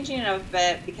 Changing it a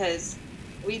bit because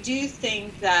we do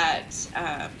think that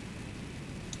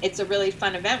it's a really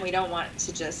fun event. We don't want it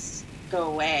to just go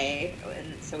away,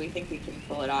 and so we think we can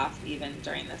pull it off even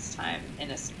during this time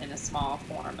in a small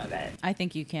form of it. I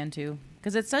think you can too,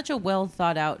 because it's such a well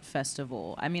thought out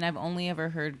festival. I mean, I've only ever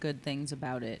heard good things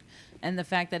about it, and the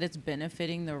fact that it's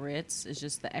benefiting the Ritz is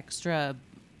just the extra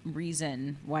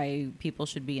reason why people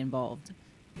should be involved.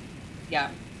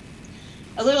 Yeah.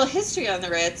 A little history on the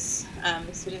Ritz,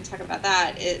 because we didn't talk about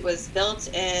that. It was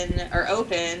opened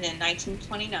in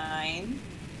 1929,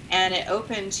 and it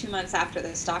opened 2 months after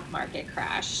the stock market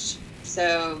crashed.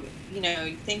 So,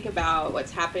 you think about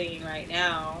what's happening right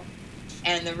now,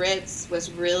 and the Ritz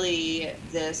was really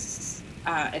this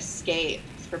escape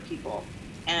for people.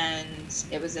 And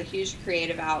it was a huge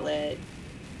creative outlet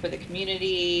for the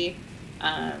community.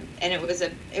 And it was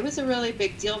a really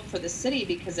big deal for the city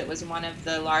because it was one of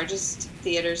the largest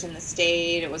theaters in the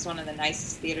state. It was one of the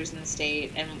nicest theaters in the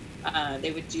state, and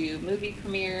they would do movie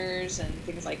premieres and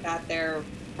things like that there.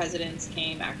 Presidents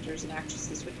came, actors and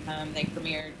actresses would come. They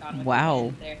premiered Gone with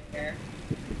the Wind there.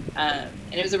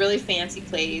 And it was a really fancy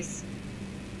place.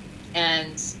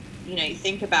 And you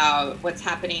think about what's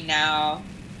happening now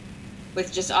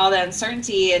with just all the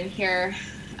uncertainty, and here.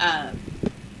 I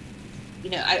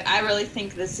really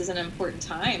think this is an important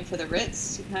time for the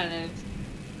Ritz to kind of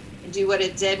do what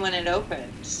it did when it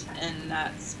opened, and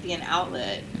that's be an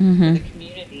outlet for the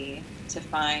community to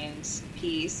find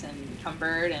peace and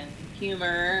comfort and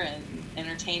humor and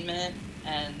entertainment.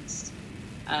 And,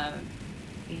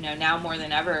 now more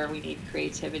than ever, we need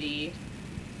creativity.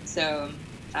 So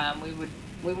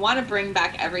we want to bring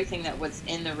back everything that was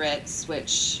in the Ritz,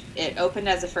 which it opened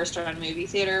as a first-run movie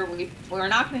theater. We're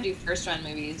not going to do first-run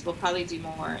movies. We'll probably do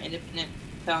more independent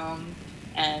film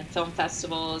and film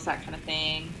festivals, that kind of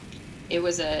thing. It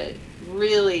was a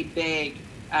really big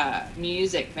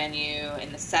music venue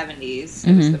in the 70s.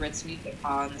 It was the Ritz Music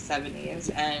Hall in the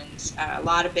 70s, and a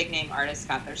lot of big-name artists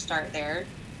got their start there.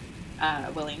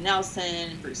 Willie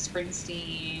Nelson, Bruce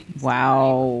Springsteen.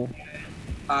 Wow.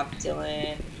 Bob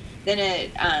Dylan. Then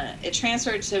it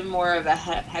transferred to more of a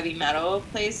heavy metal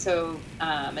place, so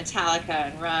Metallica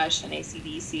and Rush and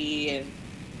AC/DC and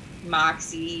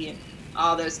Moxie and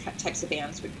all those types of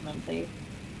bands would come and play.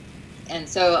 And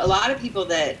so a lot of people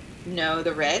that know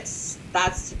the Ritz,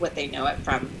 that's what they know it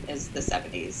from, is the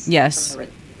 70s. Yes. From the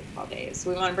Ritz Hall days. So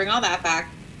we want to bring all that back.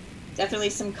 Definitely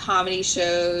some comedy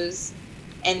shows.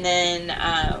 And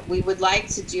then we would like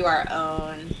to do our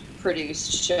own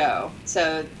produced show.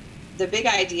 So the big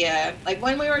idea, like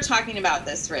when we were talking about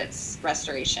this Ritz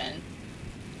restoration,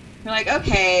 we're like,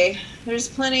 okay, there's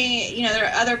plenty, you know, there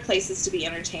are other places to be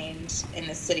entertained in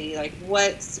the city. Like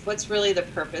what's really the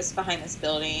purpose behind this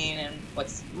building, and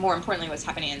what's more importantly, what's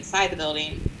happening inside the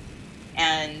building.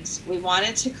 And we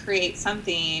wanted to create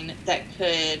something that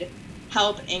could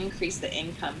help increase the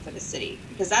income for the city,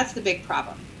 because that's the big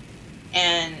problem.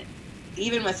 And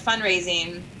even with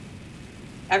fundraising,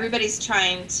 everybody's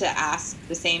trying to ask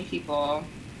the same people,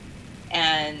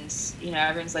 and you know,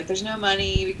 everyone's like, there's no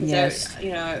money because Yes.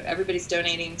 you know, everybody's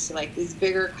donating to like these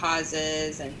bigger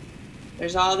causes, and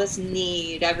there's all this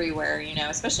need everywhere, you know,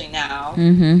 especially now.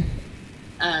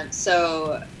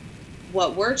 So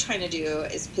what we're trying to do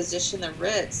is position the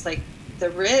Ritz, like the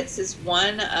Ritz is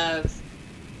one of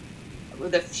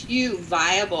the few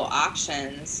viable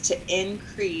options to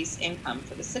increase income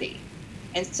for the city.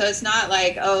 And so it's not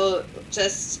like, oh,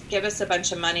 just give us a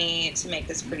bunch of money to make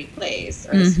this pretty place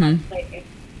or this fun place.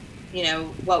 You know,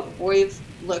 what we've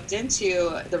looked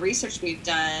into, the research we've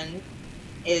done,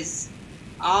 is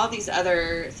all these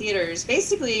other theaters,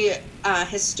 basically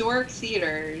historic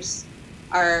theaters,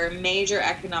 are major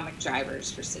economic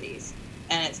drivers for cities.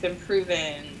 And it's been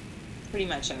proven pretty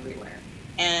much everywhere.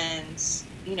 And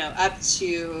you know, up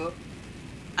to,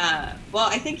 well,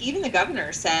 I think even the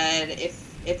governor said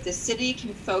if the city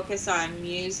can focus on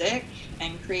music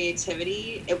and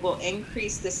creativity, it will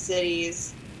increase the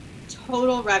city's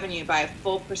total revenue by a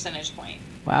full percentage point.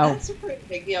 Wow. That's a pretty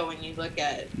big deal when you look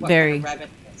at what Very. kind of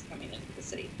revenue is coming into the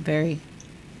city. Very.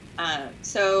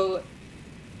 So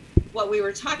what we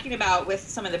were talking about with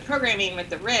some of the programming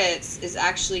with the Ritz is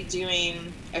actually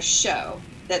doing a show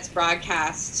that's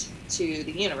broadcast to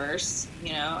the universe,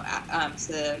 you know,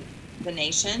 to the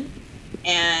nation.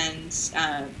 And,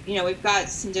 you know, we've got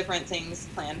some different things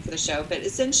planned for the show, but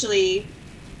essentially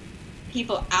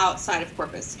people outside of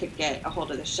Corpus could get a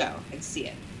hold of the show and see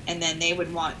it. And then they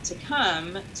would want to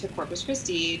come to Corpus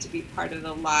Christi to be part of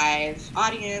the live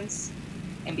audience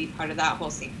and be part of that whole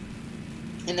scene.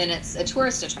 And then it's a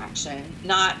tourist attraction,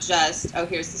 not just, oh,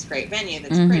 here's this great venue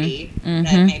that's pretty,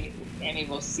 that maybe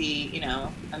we'll see, you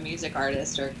know, a music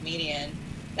artist or a comedian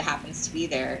that happens to be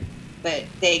there. But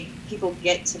people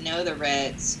get to know the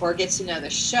Ritz or get to know the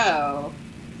show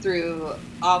through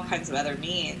all kinds of other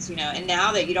means, you know. And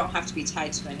now that you don't have to be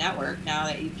tied to a network, now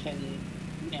that you can,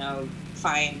 you know,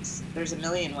 there's a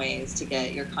million ways to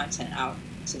get your content out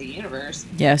to the universe.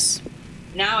 Yes.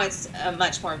 Now it's a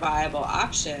much more viable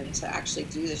option to actually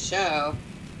do the show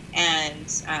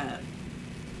and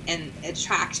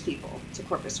attract people to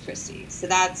Corpus Christi. So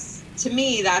to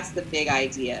me, that's the big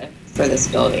idea for this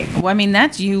building. Well, I mean,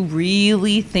 that's you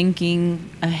really thinking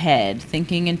ahead,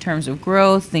 thinking in terms of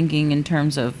growth, thinking in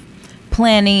terms of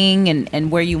planning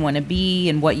and where you want to be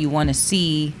and what you want to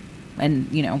see, and,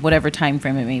 you know, whatever time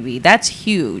frame it may be. That's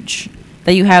huge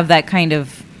that you have that kind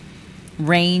of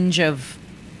range of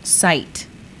sight.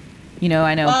 You know,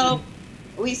 I know. Well,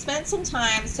 we spent some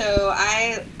time, so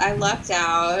I lucked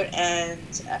out, and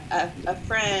a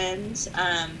friend,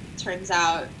 turns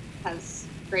out, has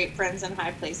great friends in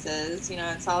high places. You know,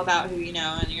 it's all about who you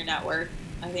know and your network.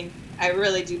 I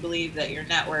really do believe that your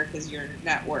network is your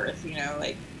net worth. You know,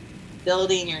 like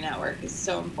building your network is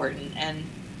so important, and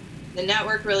the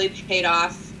network really paid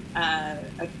off.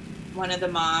 One of the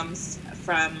moms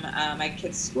from my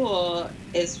kid's school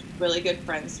is really good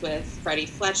friends with Freddie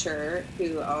Fletcher,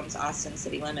 who owns Austin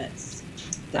City Limits,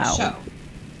 the show,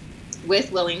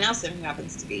 with Willie Nelson, who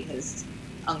happens to be his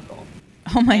uncle.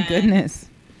 Oh my goodness.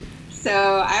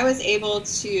 So I was able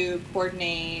to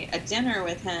coordinate a dinner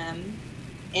with him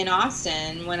in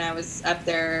Austin when I was up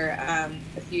there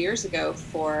a few years ago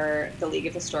for the League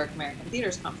of Historic American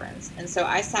Theaters conference. And so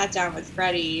I sat down with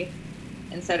Freddie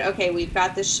and said, okay, we've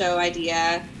got this show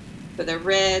idea for the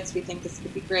Ritz. We think this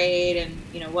could be great. And,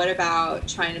 you know, what about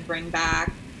trying to bring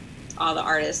back all the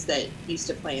artists that used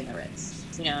to play in the Ritz,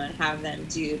 you know, and have them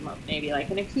do maybe like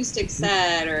an acoustic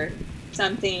set or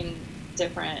something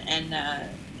different. And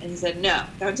he said, no,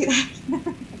 don't do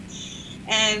that.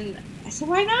 And I said,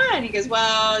 why not? And he goes,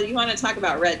 well, you want to talk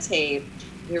about red tape.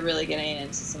 You're really getting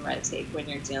into some red tape when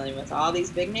you're dealing with all these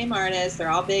big name artists. They're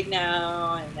all big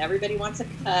now, and everybody wants a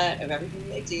cut of everything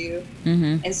they do.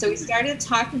 And so we started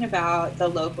talking about the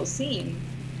local scene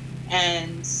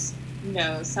and, you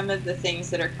know, some of the things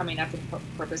that are coming up in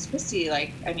Corpus Christi,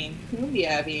 like, I mean,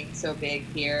 cumbia being so big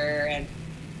here, and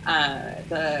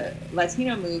the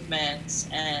Latino movement,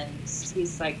 and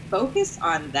he's like, focus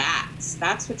on that.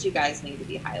 That's what you guys need to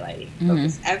be highlighting.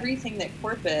 Focus everything that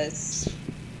Corpus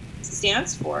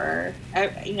stands for,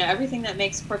 everything that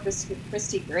makes Corpus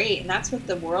Christi great, and that's what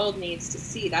the world needs to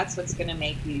see. That's what's going to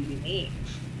make you unique.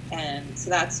 And so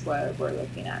that's what we're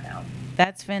looking at now.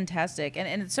 That's fantastic.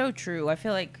 And it's so true. I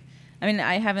feel like, I mean,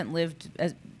 I haven't lived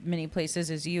as many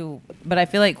places as you, but I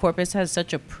feel like Corpus has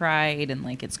such a pride in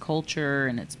like its culture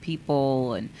and its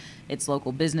people and its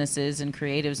local businesses and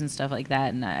creatives and stuff like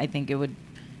that. And I think it would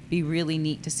be really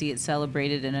neat to see it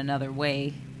celebrated in another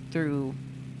way through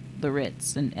the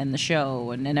Ritz and the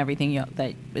show and everything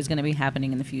that is going to be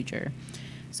happening in the future.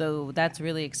 So that's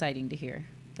really exciting to hear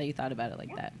that you thought about it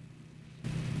like that.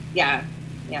 Yeah,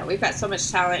 we've got so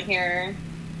much talent here.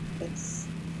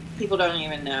 People don't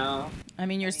even know. I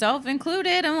mean, yourself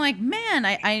included. I'm like, man,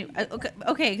 I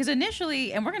okay, because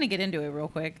initially, and we're gonna get into it real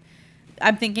quick.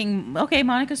 I'm thinking, okay,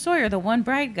 Monica Sawyer, the One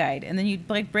Bride Guide, and then you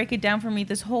like break it down for me,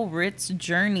 this whole Ritz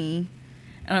journey,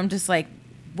 and I'm just like,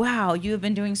 wow, you have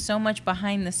been doing so much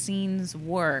behind the scenes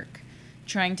work,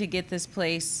 trying to get this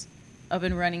place up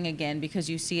and running again because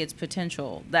you see its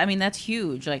potential. I mean, that's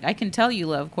huge. Like, I can tell you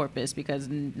love Corpus because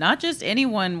not just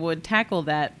anyone would tackle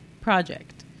that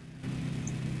project.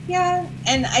 Yeah,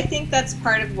 and I think that's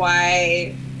part of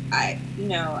why I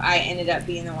ended up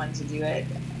being the one to do it,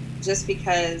 just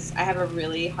because I have a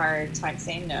really hard time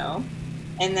saying no,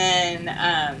 and then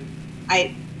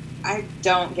I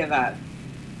don't give up,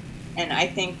 and I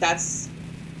think that's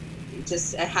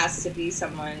just, it has to be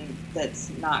someone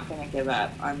that's not going to give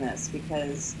up on this,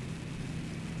 because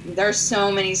there's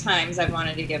so many times I've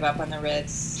wanted to give up on the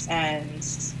Ritz, and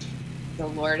the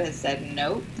Lord has said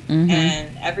nope.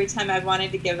 And every time I've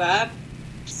wanted to give up,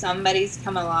 somebody's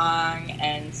come along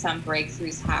and some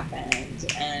breakthroughs happened,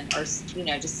 or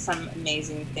just some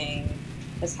amazing thing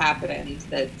has happened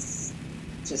that's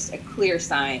just a clear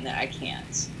sign that I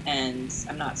can't and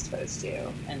I'm not supposed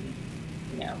to. And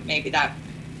maybe that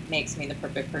makes me the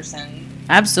perfect person.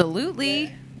 Absolutely.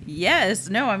 Yeah. Yes.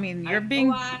 No, I mean,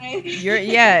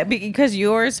 because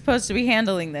you're supposed to be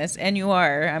handling this, and you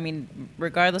are. I mean,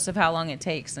 regardless of how long it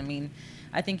takes. I mean,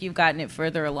 I think you've gotten it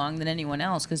further along than anyone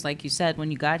else, because like you said,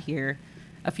 when you got here,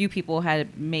 a few people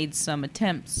had made some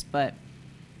attempts, but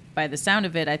by the sound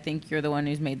of it, I think you're the one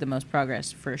who's made the most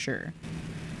progress for sure.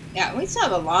 Yeah, we still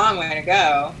have a long way to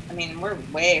go. I mean, we're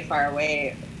way far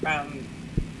away from,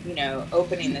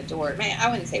 opening the door. I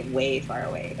wouldn't say way far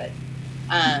away, but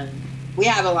we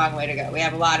have a long way to go. We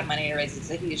have a lot of money to raise.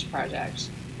 It's a huge project,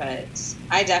 but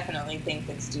I definitely think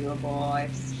it's doable.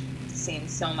 I've seen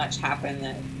so much happen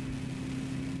that,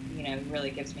 really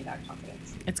gives me that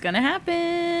confidence. It's going to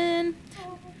happen.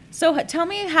 So tell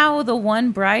me how the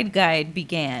One Bride Guide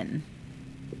began.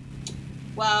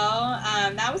 Well,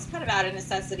 that was kind of out of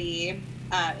necessity.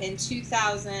 In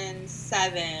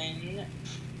 2007,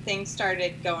 things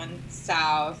started going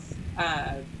south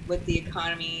with the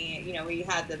economy. We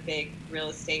had the big real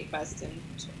estate bust in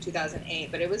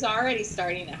 2008, but it was already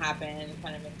starting to happen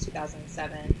kind of in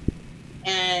 2007.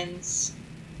 And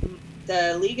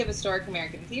the League of Historic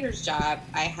American Theaters job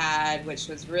I had, which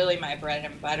was really my bread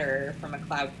and butter from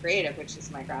McLeod Creative, which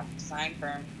is my graphic design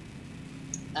firm,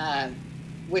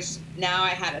 which now I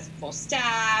had a full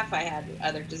staff, I had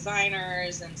other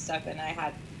designers and stuff, and I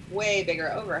had way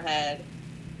bigger overhead.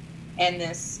 And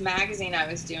this magazine I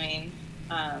was doing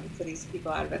for these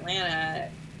people out of Atlanta,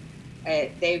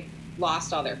 they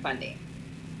lost all their funding.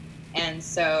 And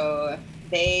so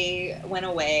they went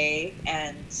away,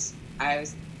 and I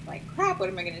was like, crap, what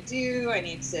am I going to do? I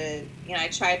need to, I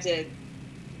tried to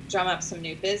drum up some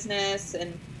new business,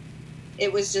 and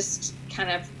it was just kind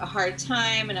of a hard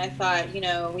time. And I thought,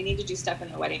 we need to do stuff in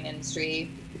the wedding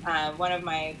industry. One of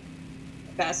my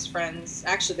best friends,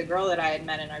 actually the girl that I had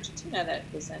met in Argentina that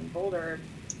was in Boulder,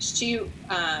 she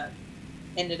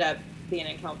ended up being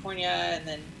in California, and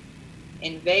then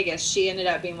in Vegas, she ended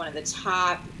up being one of the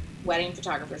top wedding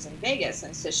photographers in Vegas.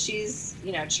 And so she's,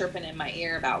 chirping in my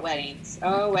ear about weddings.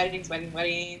 Oh, weddings. Weddings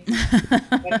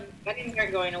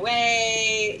aren't going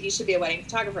away. You should be a wedding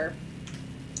photographer.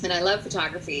 And I love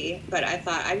photography, but I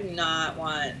thought I do not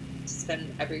want to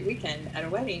spend every weekend at a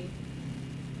wedding.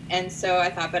 And so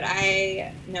I thought, but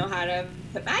I know how to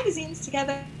put magazines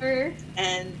together.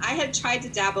 And I had tried to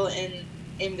dabble in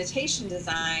invitation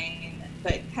design,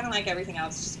 but kind of like everything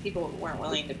else, just people weren't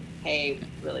willing to pay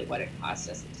really what it cost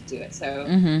us to do it. So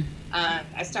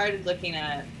I started looking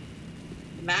at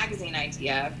the magazine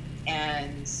idea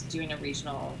and doing a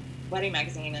regional wedding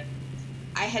magazine. And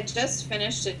I had just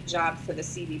finished a job for the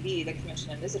CVB, the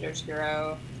Convention and Visitors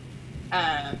Bureau,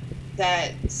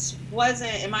 that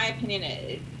wasn't, in my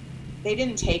opinion, they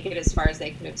didn't take it as far as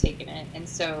they could have taken it. And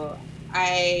so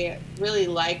I really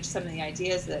liked some of the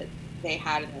ideas that they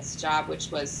had in this job,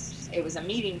 which was, it was a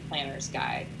meeting planner's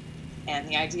guide. And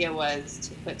the idea was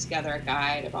to put together a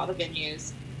guide of all the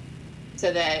venues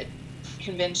so that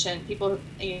convention people,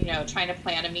 you know, trying to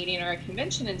plan a meeting or a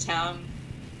convention in town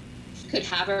could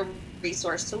have a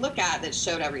resource to look at that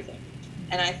showed everything.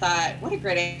 And I thought, what a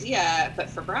great idea, but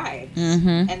for brides.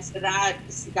 Mm-hmm. And so that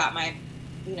got my,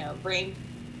 you know, brain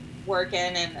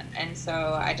working. And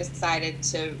so I decided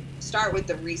to start with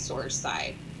the resource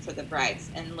side for the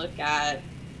brides and look at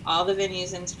all the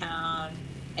venues in town.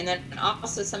 And then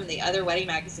also some of the other wedding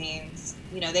magazines,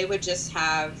 you know, they would just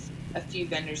have a few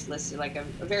vendors listed, like a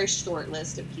very short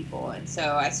list of people. And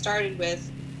so I started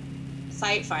with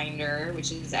SiteFinder,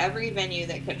 which is every venue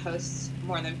that could host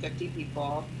more than 50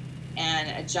 people, and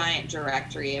a giant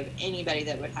directory of anybody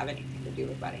that would have anything to do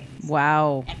with weddings.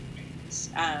 Wow.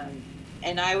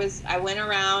 And I went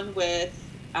around with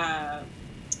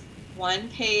one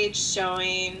page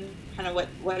showing kind of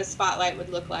what a spotlight would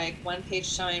look like, one page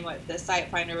showing what the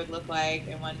SiteFinder would look like,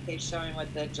 and one page showing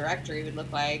what the directory would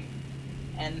look like.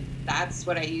 And that's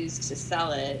what I used to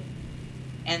sell it.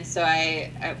 And so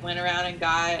I went around and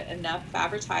got enough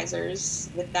advertisers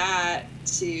with that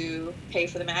to pay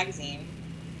for the magazine.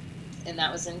 And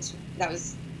that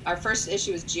was our first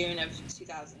issue was June of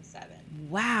 2007.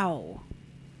 Wow.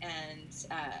 And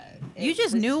you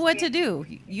just knew what to do.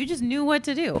 You just knew what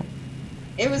to do.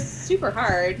 It was super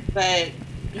hard, but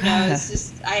you know, it's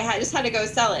just I just had to go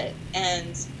sell it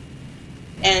and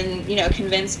you know,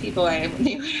 convince people I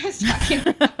knew what I was talking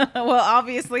about. Well,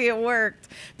 obviously it worked,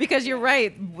 because you're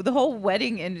right. The whole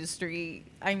wedding industry,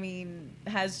 I mean,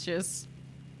 has just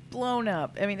blown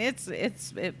up. I mean, it's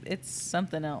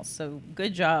something else. So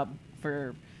good job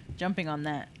for jumping on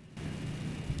that.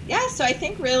 Yeah, so I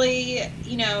think really,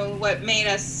 you know, what made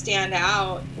us stand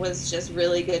out was just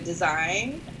really good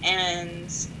design.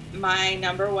 And my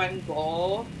number one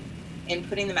goal in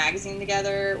putting the magazine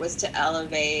together was to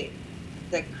elevate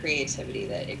the creativity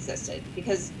that existed.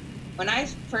 Because when I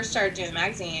first started doing the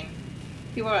magazine,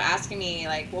 people were asking me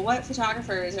like, well, what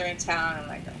photographers are in town? I'm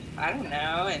like, I don't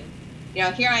know. And, you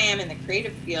know, here I am in the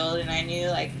creative field, and I knew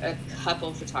like a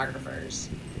couple photographers.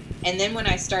 And then when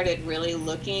I started really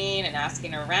looking and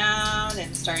asking around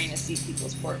and starting to see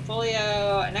people's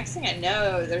portfolio, next thing I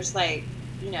know, there's like,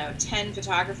 you know, 10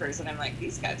 photographers, and I'm like,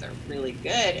 these guys are really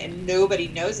good, and nobody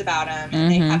knows about them,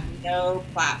 and they have no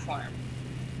platform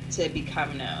to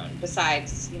become known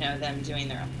besides, you know, them doing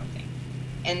their own thing.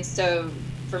 And so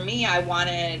for me, I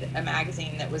wanted a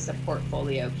magazine that was a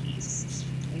portfolio piece.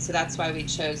 And so that's why we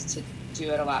chose to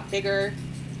do it a lot bigger.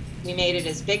 We made it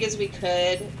as big as we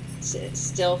could to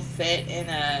still fit in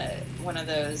one of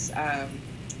those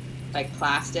like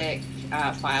plastic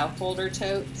file folder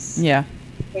totes. Yeah.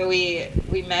 So we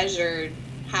measured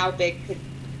how big could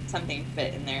something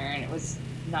fit in there, and it was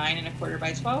 9.25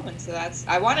 by 12, and so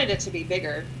I wanted it to be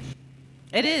bigger.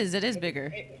 It is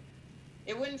bigger.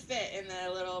 It wouldn't fit in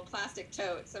the little plastic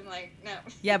totes. I'm like, no.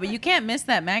 Yeah, but you can't miss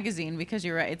that magazine, because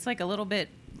you're right. It's like a little bit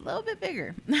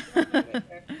bigger.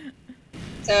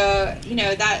 So, you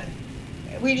know, that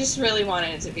we just really wanted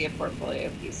it to be a portfolio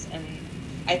piece, and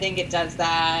I think it does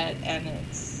that. And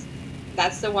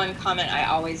that's the one comment I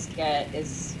always get,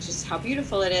 is just how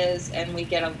beautiful it is. And we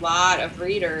get a lot of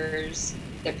readers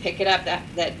that pick it up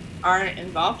that aren't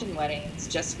involved in weddings,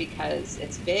 just because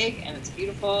it's big and it's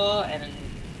beautiful and it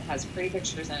has pretty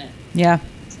pictures in it. Yeah.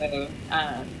 So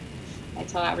I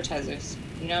tell advertisers,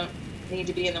 you don't need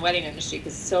to be in the wedding industry,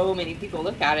 because so many people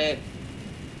look at it,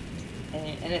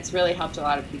 and it's really helped a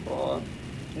lot of people,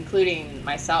 including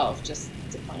myself, just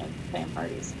to plan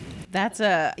parties. That's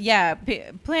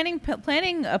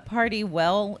planning a party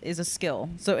well is a skill.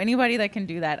 So anybody that can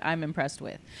do that, I'm impressed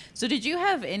with. So did you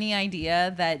have any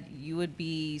idea that you would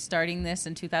be starting this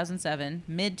in 2007,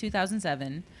 mid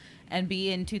 2007, and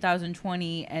be in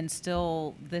 2020, and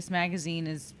still this magazine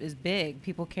is big?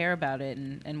 People care about it,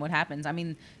 and what happens. I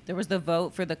mean, there was the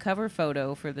vote for the cover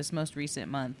photo for this most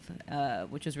recent month,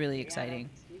 which was really exciting.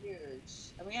 Yeah, huge.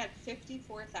 And we had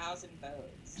 54,000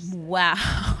 votes.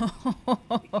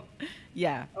 Wow.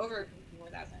 Yeah. Over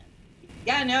 54,000.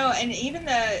 Yeah, no, and even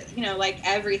you know, like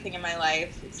everything in my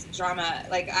life, it's drama.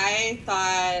 Like, I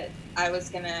thought I was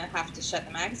going to have to shut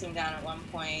the magazine down at one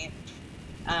point,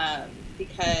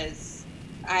 because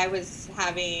I was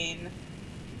having,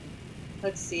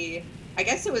 let's see, I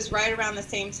guess it was right around the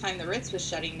same time the Ritz was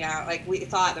shutting down. Like, we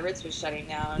thought the Ritz was shutting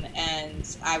down,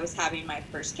 and I was having my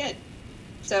first kid.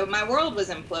 So my world was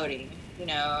imploding. You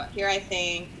know, here I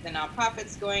think the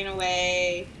nonprofit's going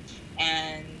away,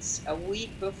 And a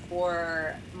week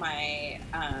before my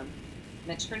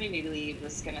maternity leave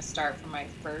was going to start for my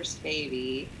first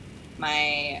baby,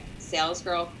 my sales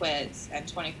girl quits, and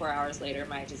 24 hours later,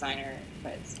 my designer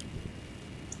quits.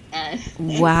 And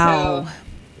wow. so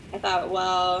I thought,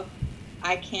 well,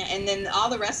 I can't. And then all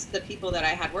the rest of the people that I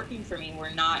had working for me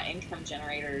were not income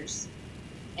generators.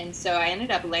 And so I ended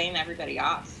up laying everybody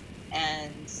off.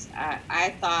 And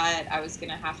I thought I was going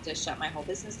to have to shut my whole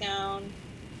business down.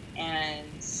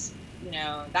 And, you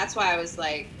know, that's why I was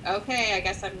like, okay, I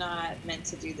guess I'm not meant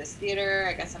to do this theater.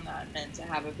 I guess I'm not meant to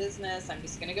have a business. I'm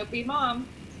just going to go be mom.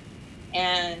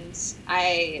 And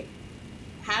I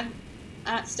had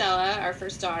Stella, our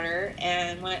first daughter,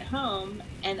 and went home,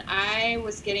 and I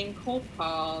was getting cold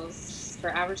calls for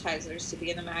advertisers to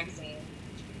be in the magazine.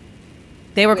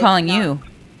 They were calling you?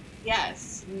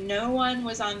 Yes. No one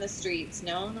was on the streets.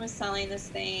 No one was selling this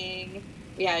thing.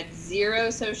 We had zero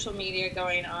social media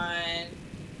going on.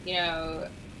 You know,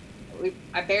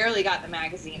 I barely got the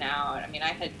magazine out. I mean,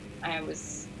 I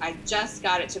just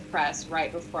got it to press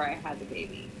right before I had the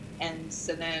baby. And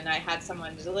so then I had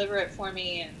someone to deliver it for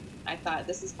me, and I thought,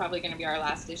 this is probably going to be our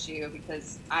last issue,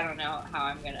 because I don't know how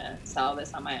I'm going to sell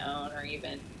this on my own, or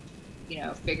even, you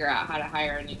know, figure out how to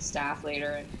hire a new staff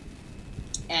later.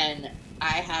 And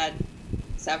I had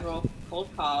several cold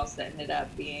calls that ended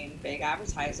up being big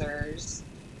advertisers.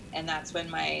 And that's when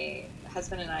my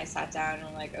husband and I sat down and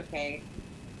were like, okay,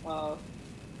 well,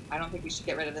 I don't think we should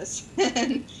get rid of this.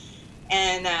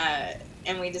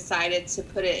 And we decided to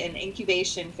put it in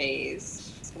incubation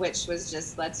phase, which was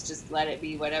just, let's just let it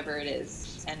be whatever it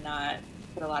is and not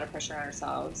put a lot of pressure on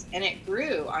ourselves. And it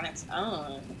grew on its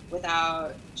own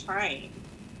without trying.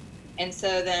 And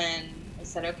so then I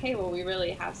said, okay, well, we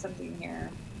really have something here,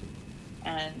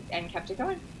 and kept it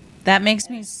going. That makes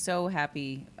me so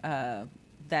happy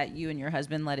that you and your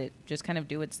husband let it just kind of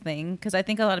do its thing, because I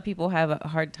think a lot of people have a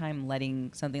hard time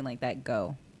letting something like that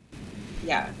go.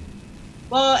 Yeah.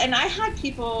 Well, and I had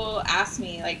people ask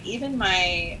me, like even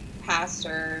my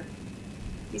pastor,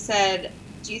 he said,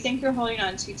 do you think you're holding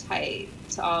on too tight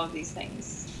to all of these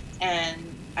things? And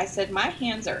I said, my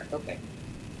hands are open.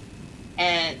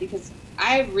 And because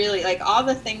I really, like, all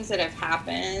the things that have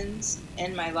happened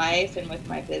in my life and with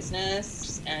my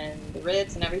business and the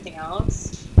Ritz and everything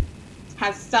else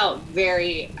have felt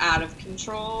very out of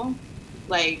control.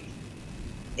 Like,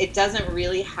 it doesn't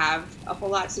really have a whole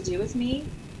lot to do with me.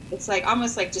 It's like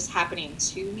almost like just happening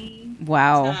to me.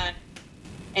 Wow.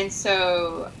 And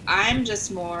so I'm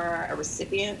just more a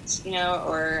recipient, you know,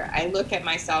 or I look at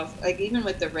myself, like even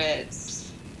with the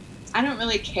Ritz, I don't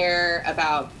really care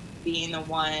about being the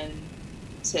one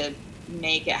to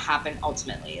make it happen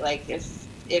ultimately. Like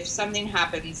if something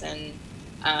happens and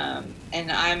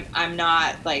I'm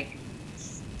not like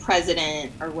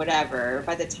president or whatever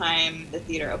by the time the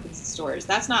theater opens its doors,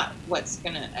 that's not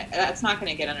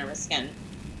gonna get under my skin.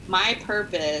 My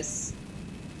purpose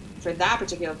for that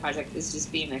particular project is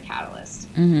just being a catalyst.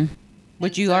 Mm-hmm.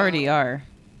 Which you already are.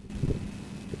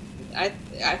 I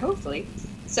hopefully.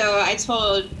 So I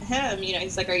told him, you know,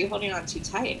 he's like, are you holding on too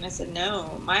tight? And I said,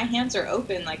 no, my hands are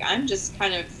open. Like, I'm just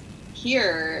kind of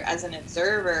here as an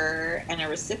observer and a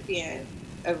recipient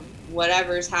of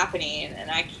whatever's happening. And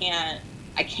I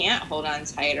can't hold on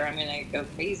tight or I'm going to go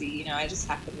crazy. You know, I just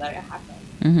have to let it happen.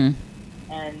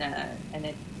 Mm-hmm. And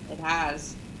it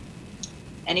has.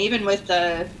 And even with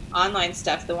the online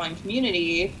stuff, the One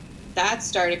Community, that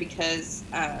started because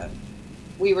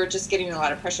we were just getting a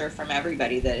lot of pressure from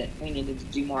everybody that we needed to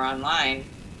do more online.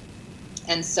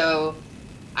 And so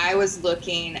I was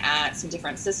looking at some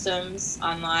different systems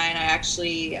online. I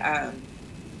actually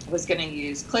was going to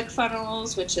use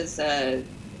ClickFunnels, which is a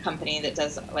company that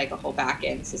does like a whole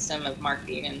back-end system of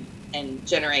marketing and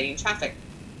generating traffic.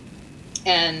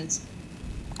 And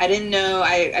I didn't know,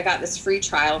 I got this free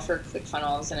trial for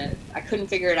ClickFunnels and I couldn't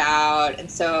figure it out.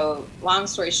 And so long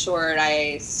story short,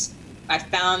 I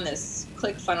found this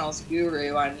ClickFunnels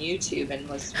guru on YouTube and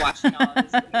was watching all of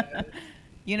his videos.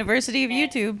 University of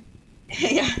YouTube.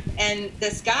 Yeah. And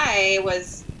this guy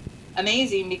was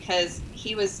amazing because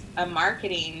he was a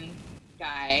marketing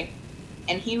guy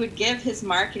and he would give his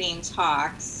marketing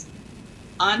talks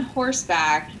on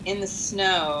horseback in the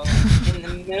snow in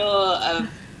the middle of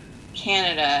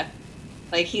Canada.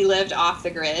 Like, he lived off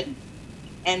the grid,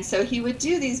 and so he would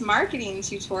do these marketing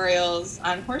tutorials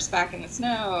on horseback in the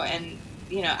snow. And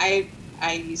you know, I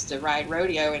used to ride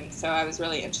rodeo, and so I was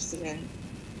really interested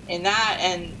in that,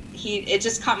 and it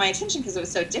just caught my attention because it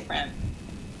was so different.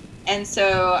 And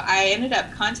so I ended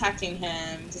up contacting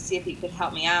him to see if he could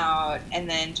help me out, and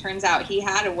then turns out he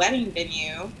had a wedding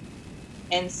venue,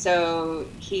 and so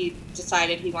he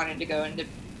decided he wanted to go into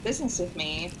business with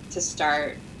me to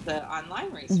start the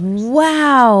online resource.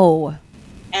 Wow.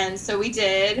 And so we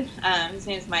did. His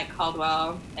name is Mike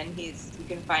Caldwell, and you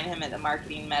can find him at the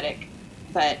Marketing Medic.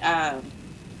 But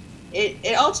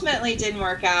it ultimately didn't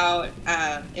work out.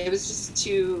 It was just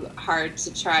too hard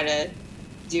to try to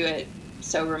do it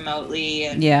so remotely,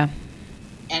 and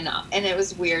and it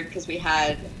was weird because we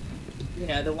had,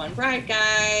 the One Bride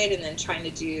Guide, and then trying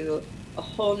to do a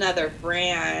whole nother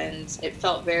brand. It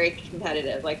felt very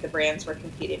competitive, like the brands were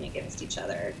competing against each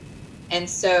other. And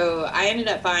so I ended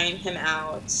up buying him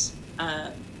out,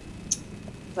 and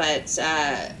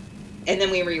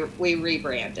then we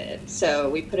rebranded. So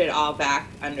we put it all back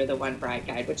under the One Bride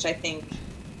Guide, which I think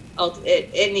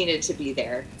it needed to be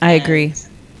there. I agree.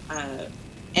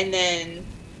 And then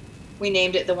we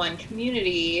named it the One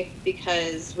Community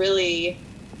because really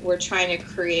we're trying to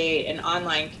create an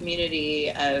online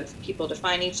community of people to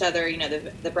find each other,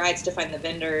 the brides to find the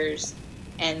vendors,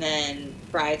 and then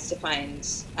brides to find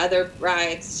other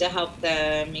brides to help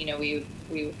them. We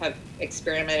have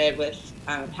experimented with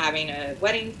having a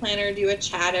wedding planner do a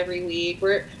chat every week.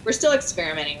 We're still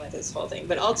experimenting with this whole thing,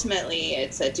 but ultimately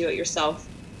it's a do-it-yourself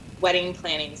wedding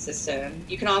planning system.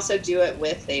 You can also do it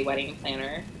with a wedding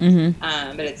planner,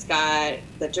 but it's got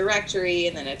the directory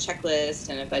and then a checklist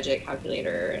and a budget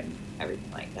calculator and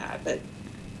everything like that. But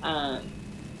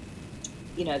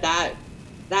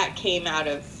that came out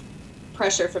of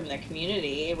pressure from the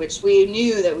community, which we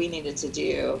knew that we needed to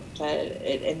do, but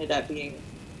it ended up being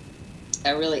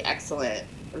a really excellent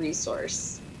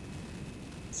resource.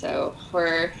 So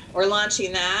we're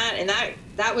launching that, and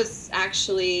that was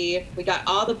actually, we got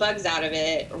all the bugs out of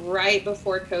it right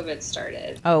before COVID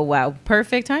started. Oh wow,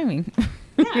 perfect timing.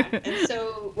 Yeah, and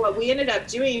so what we ended up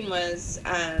doing was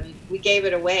we gave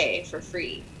it away for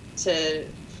free to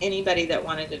anybody that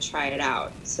wanted to try it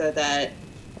out, so that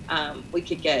we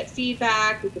could get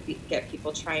feedback, we could get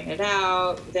people trying it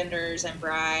out, vendors and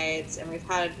brides, and we've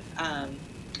had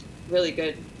really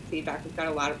good feedback. We've got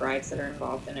a lot of brides that are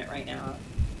involved in it right now,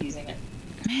 using it.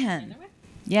 Man,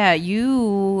 yeah,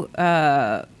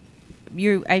 I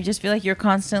just feel like you're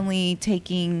constantly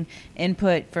taking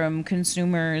input from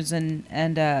consumers and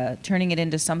turning it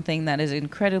into something that is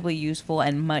incredibly useful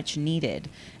and much needed,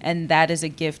 and that is a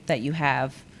gift that you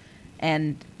have,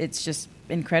 and it's just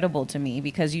incredible to me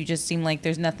because you just seem like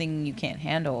there's nothing you can't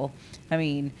handle. I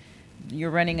mean,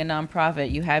 you're running a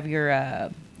nonprofit, you have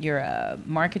your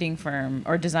marketing firm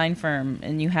or design firm,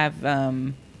 and you have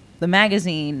the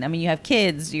magazine. I mean, you have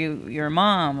kids, you're a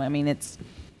mom. I mean,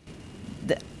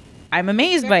 I'm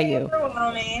amazed by you.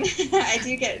 Overwhelming. I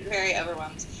do get very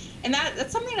overwhelmed, and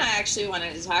that's something I actually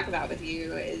wanted to talk about with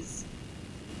you. Is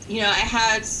I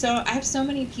have so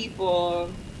many people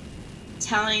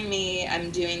telling me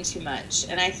I'm doing too much,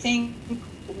 and I think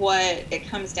what it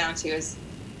comes down to is,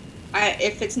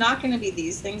 if it's not going to be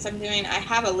these things I'm doing, I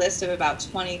have a list of about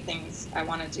 20 things I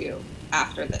want to do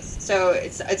after this. So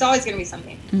it's always going to be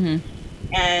something,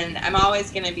 and I'm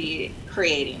always going to be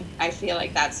creating. I feel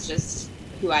like that's just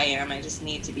who I am. I just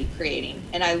need to be creating,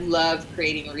 and I love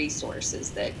creating resources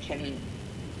that can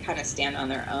kind of stand on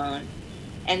their own.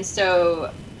 And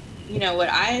so, what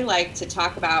I like to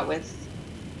talk about with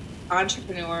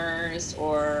entrepreneurs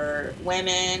or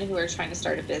women who are trying to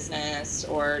start a business,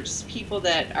 or just people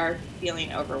that are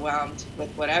feeling overwhelmed with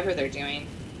whatever they're doing,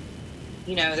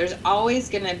 there's always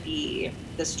going to be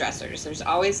the stressors. There's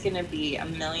always going to be a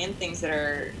million things that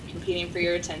are competing for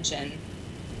your attention.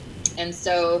 And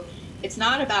so it's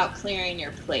not about clearing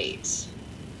your plate.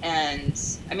 And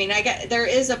I mean, there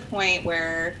is a point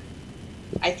where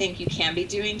I think you can be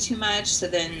doing too much, so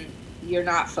then you're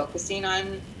not focusing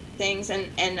on things,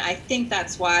 and I think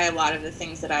that's why a lot of the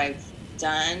things that I've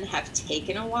done have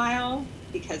taken a while,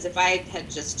 because if I had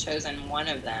just chosen one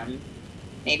of them,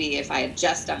 maybe if I had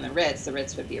just done the Ritz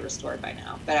would be restored by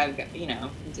now, but I'm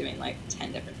doing like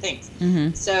 10 different things.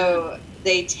 So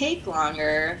they take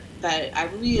longer, but I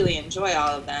really enjoy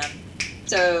all of them.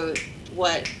 So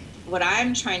what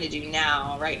I'm trying to do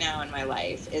right now in my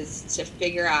life is to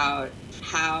figure out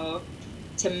how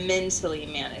to mentally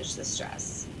manage the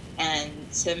stress and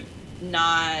to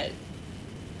not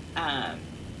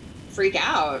freak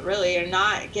out, really, or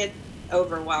not get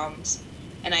overwhelmed.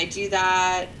 And I do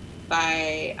that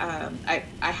by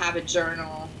I have a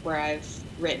journal where I've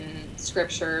written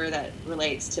scripture that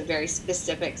relates to very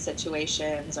specific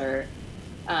situations, or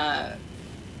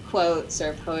quotes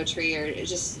or poetry, or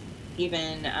just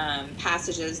even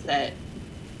passages that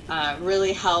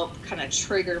really help kind of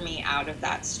trigger me out of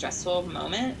that stressful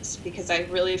moment, because I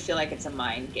really feel like it's a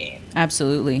mind game.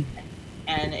 Absolutely.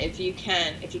 And if you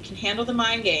can handle the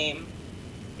mind game,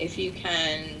 if you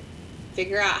can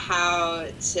figure out how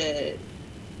to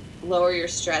lower your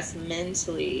stress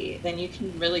mentally, then you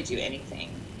can really do anything.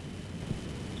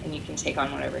 And you can take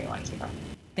on whatever you want to take on.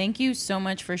 Thank you so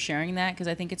much for sharing that, because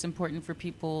I think it's important for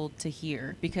people to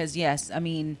hear. Because, yes, I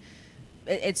mean,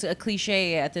 it's a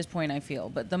cliche at this point, I feel,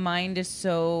 but the mind is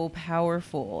so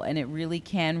powerful, and it really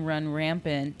can run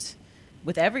rampant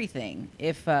with everything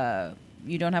if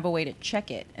you don't have a way to check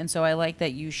it. And so I like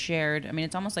that you shared, I mean,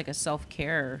 it's almost like a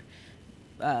self-care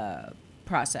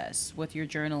process with your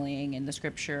journaling and the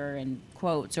scripture and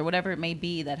quotes or whatever it may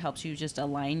be that helps you just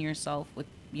align yourself with,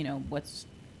 you know, what's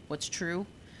true.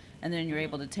 And then you're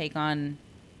able to take on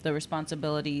the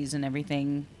responsibilities and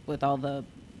everything with all the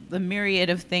myriad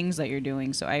of things that you're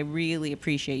doing. So I really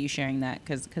appreciate you sharing that,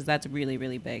 because that's really,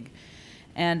 really big.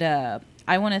 And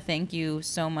I want to thank you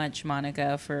so much,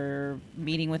 Monica, for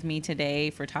meeting with me today,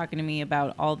 for talking to me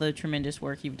about all the tremendous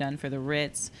work you've done for the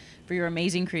Ritz, for your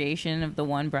amazing creation of the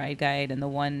One Bride Guide and the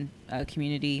One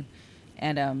community.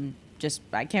 And just,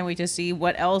 I can't wait to see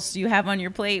what else you have on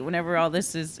your plate whenever all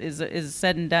this is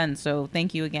said and done. So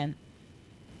thank you again.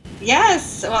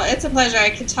 Yes, well, it's a pleasure. I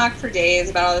could talk for days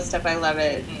about all this stuff. I love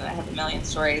it, and I have a million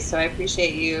stories, so I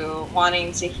appreciate you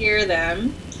wanting to hear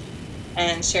them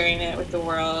and sharing it with the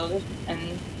world. And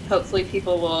hopefully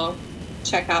people will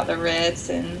check out the Ritz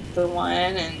and the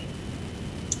One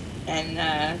and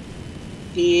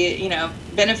be, you know,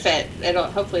 benefit.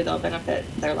 Hopefully they'll benefit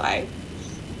their life,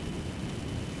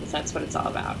 because that's what it's all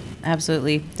about.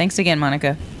 Absolutely. Thanks again,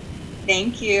 Monica.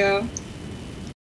 Thank you.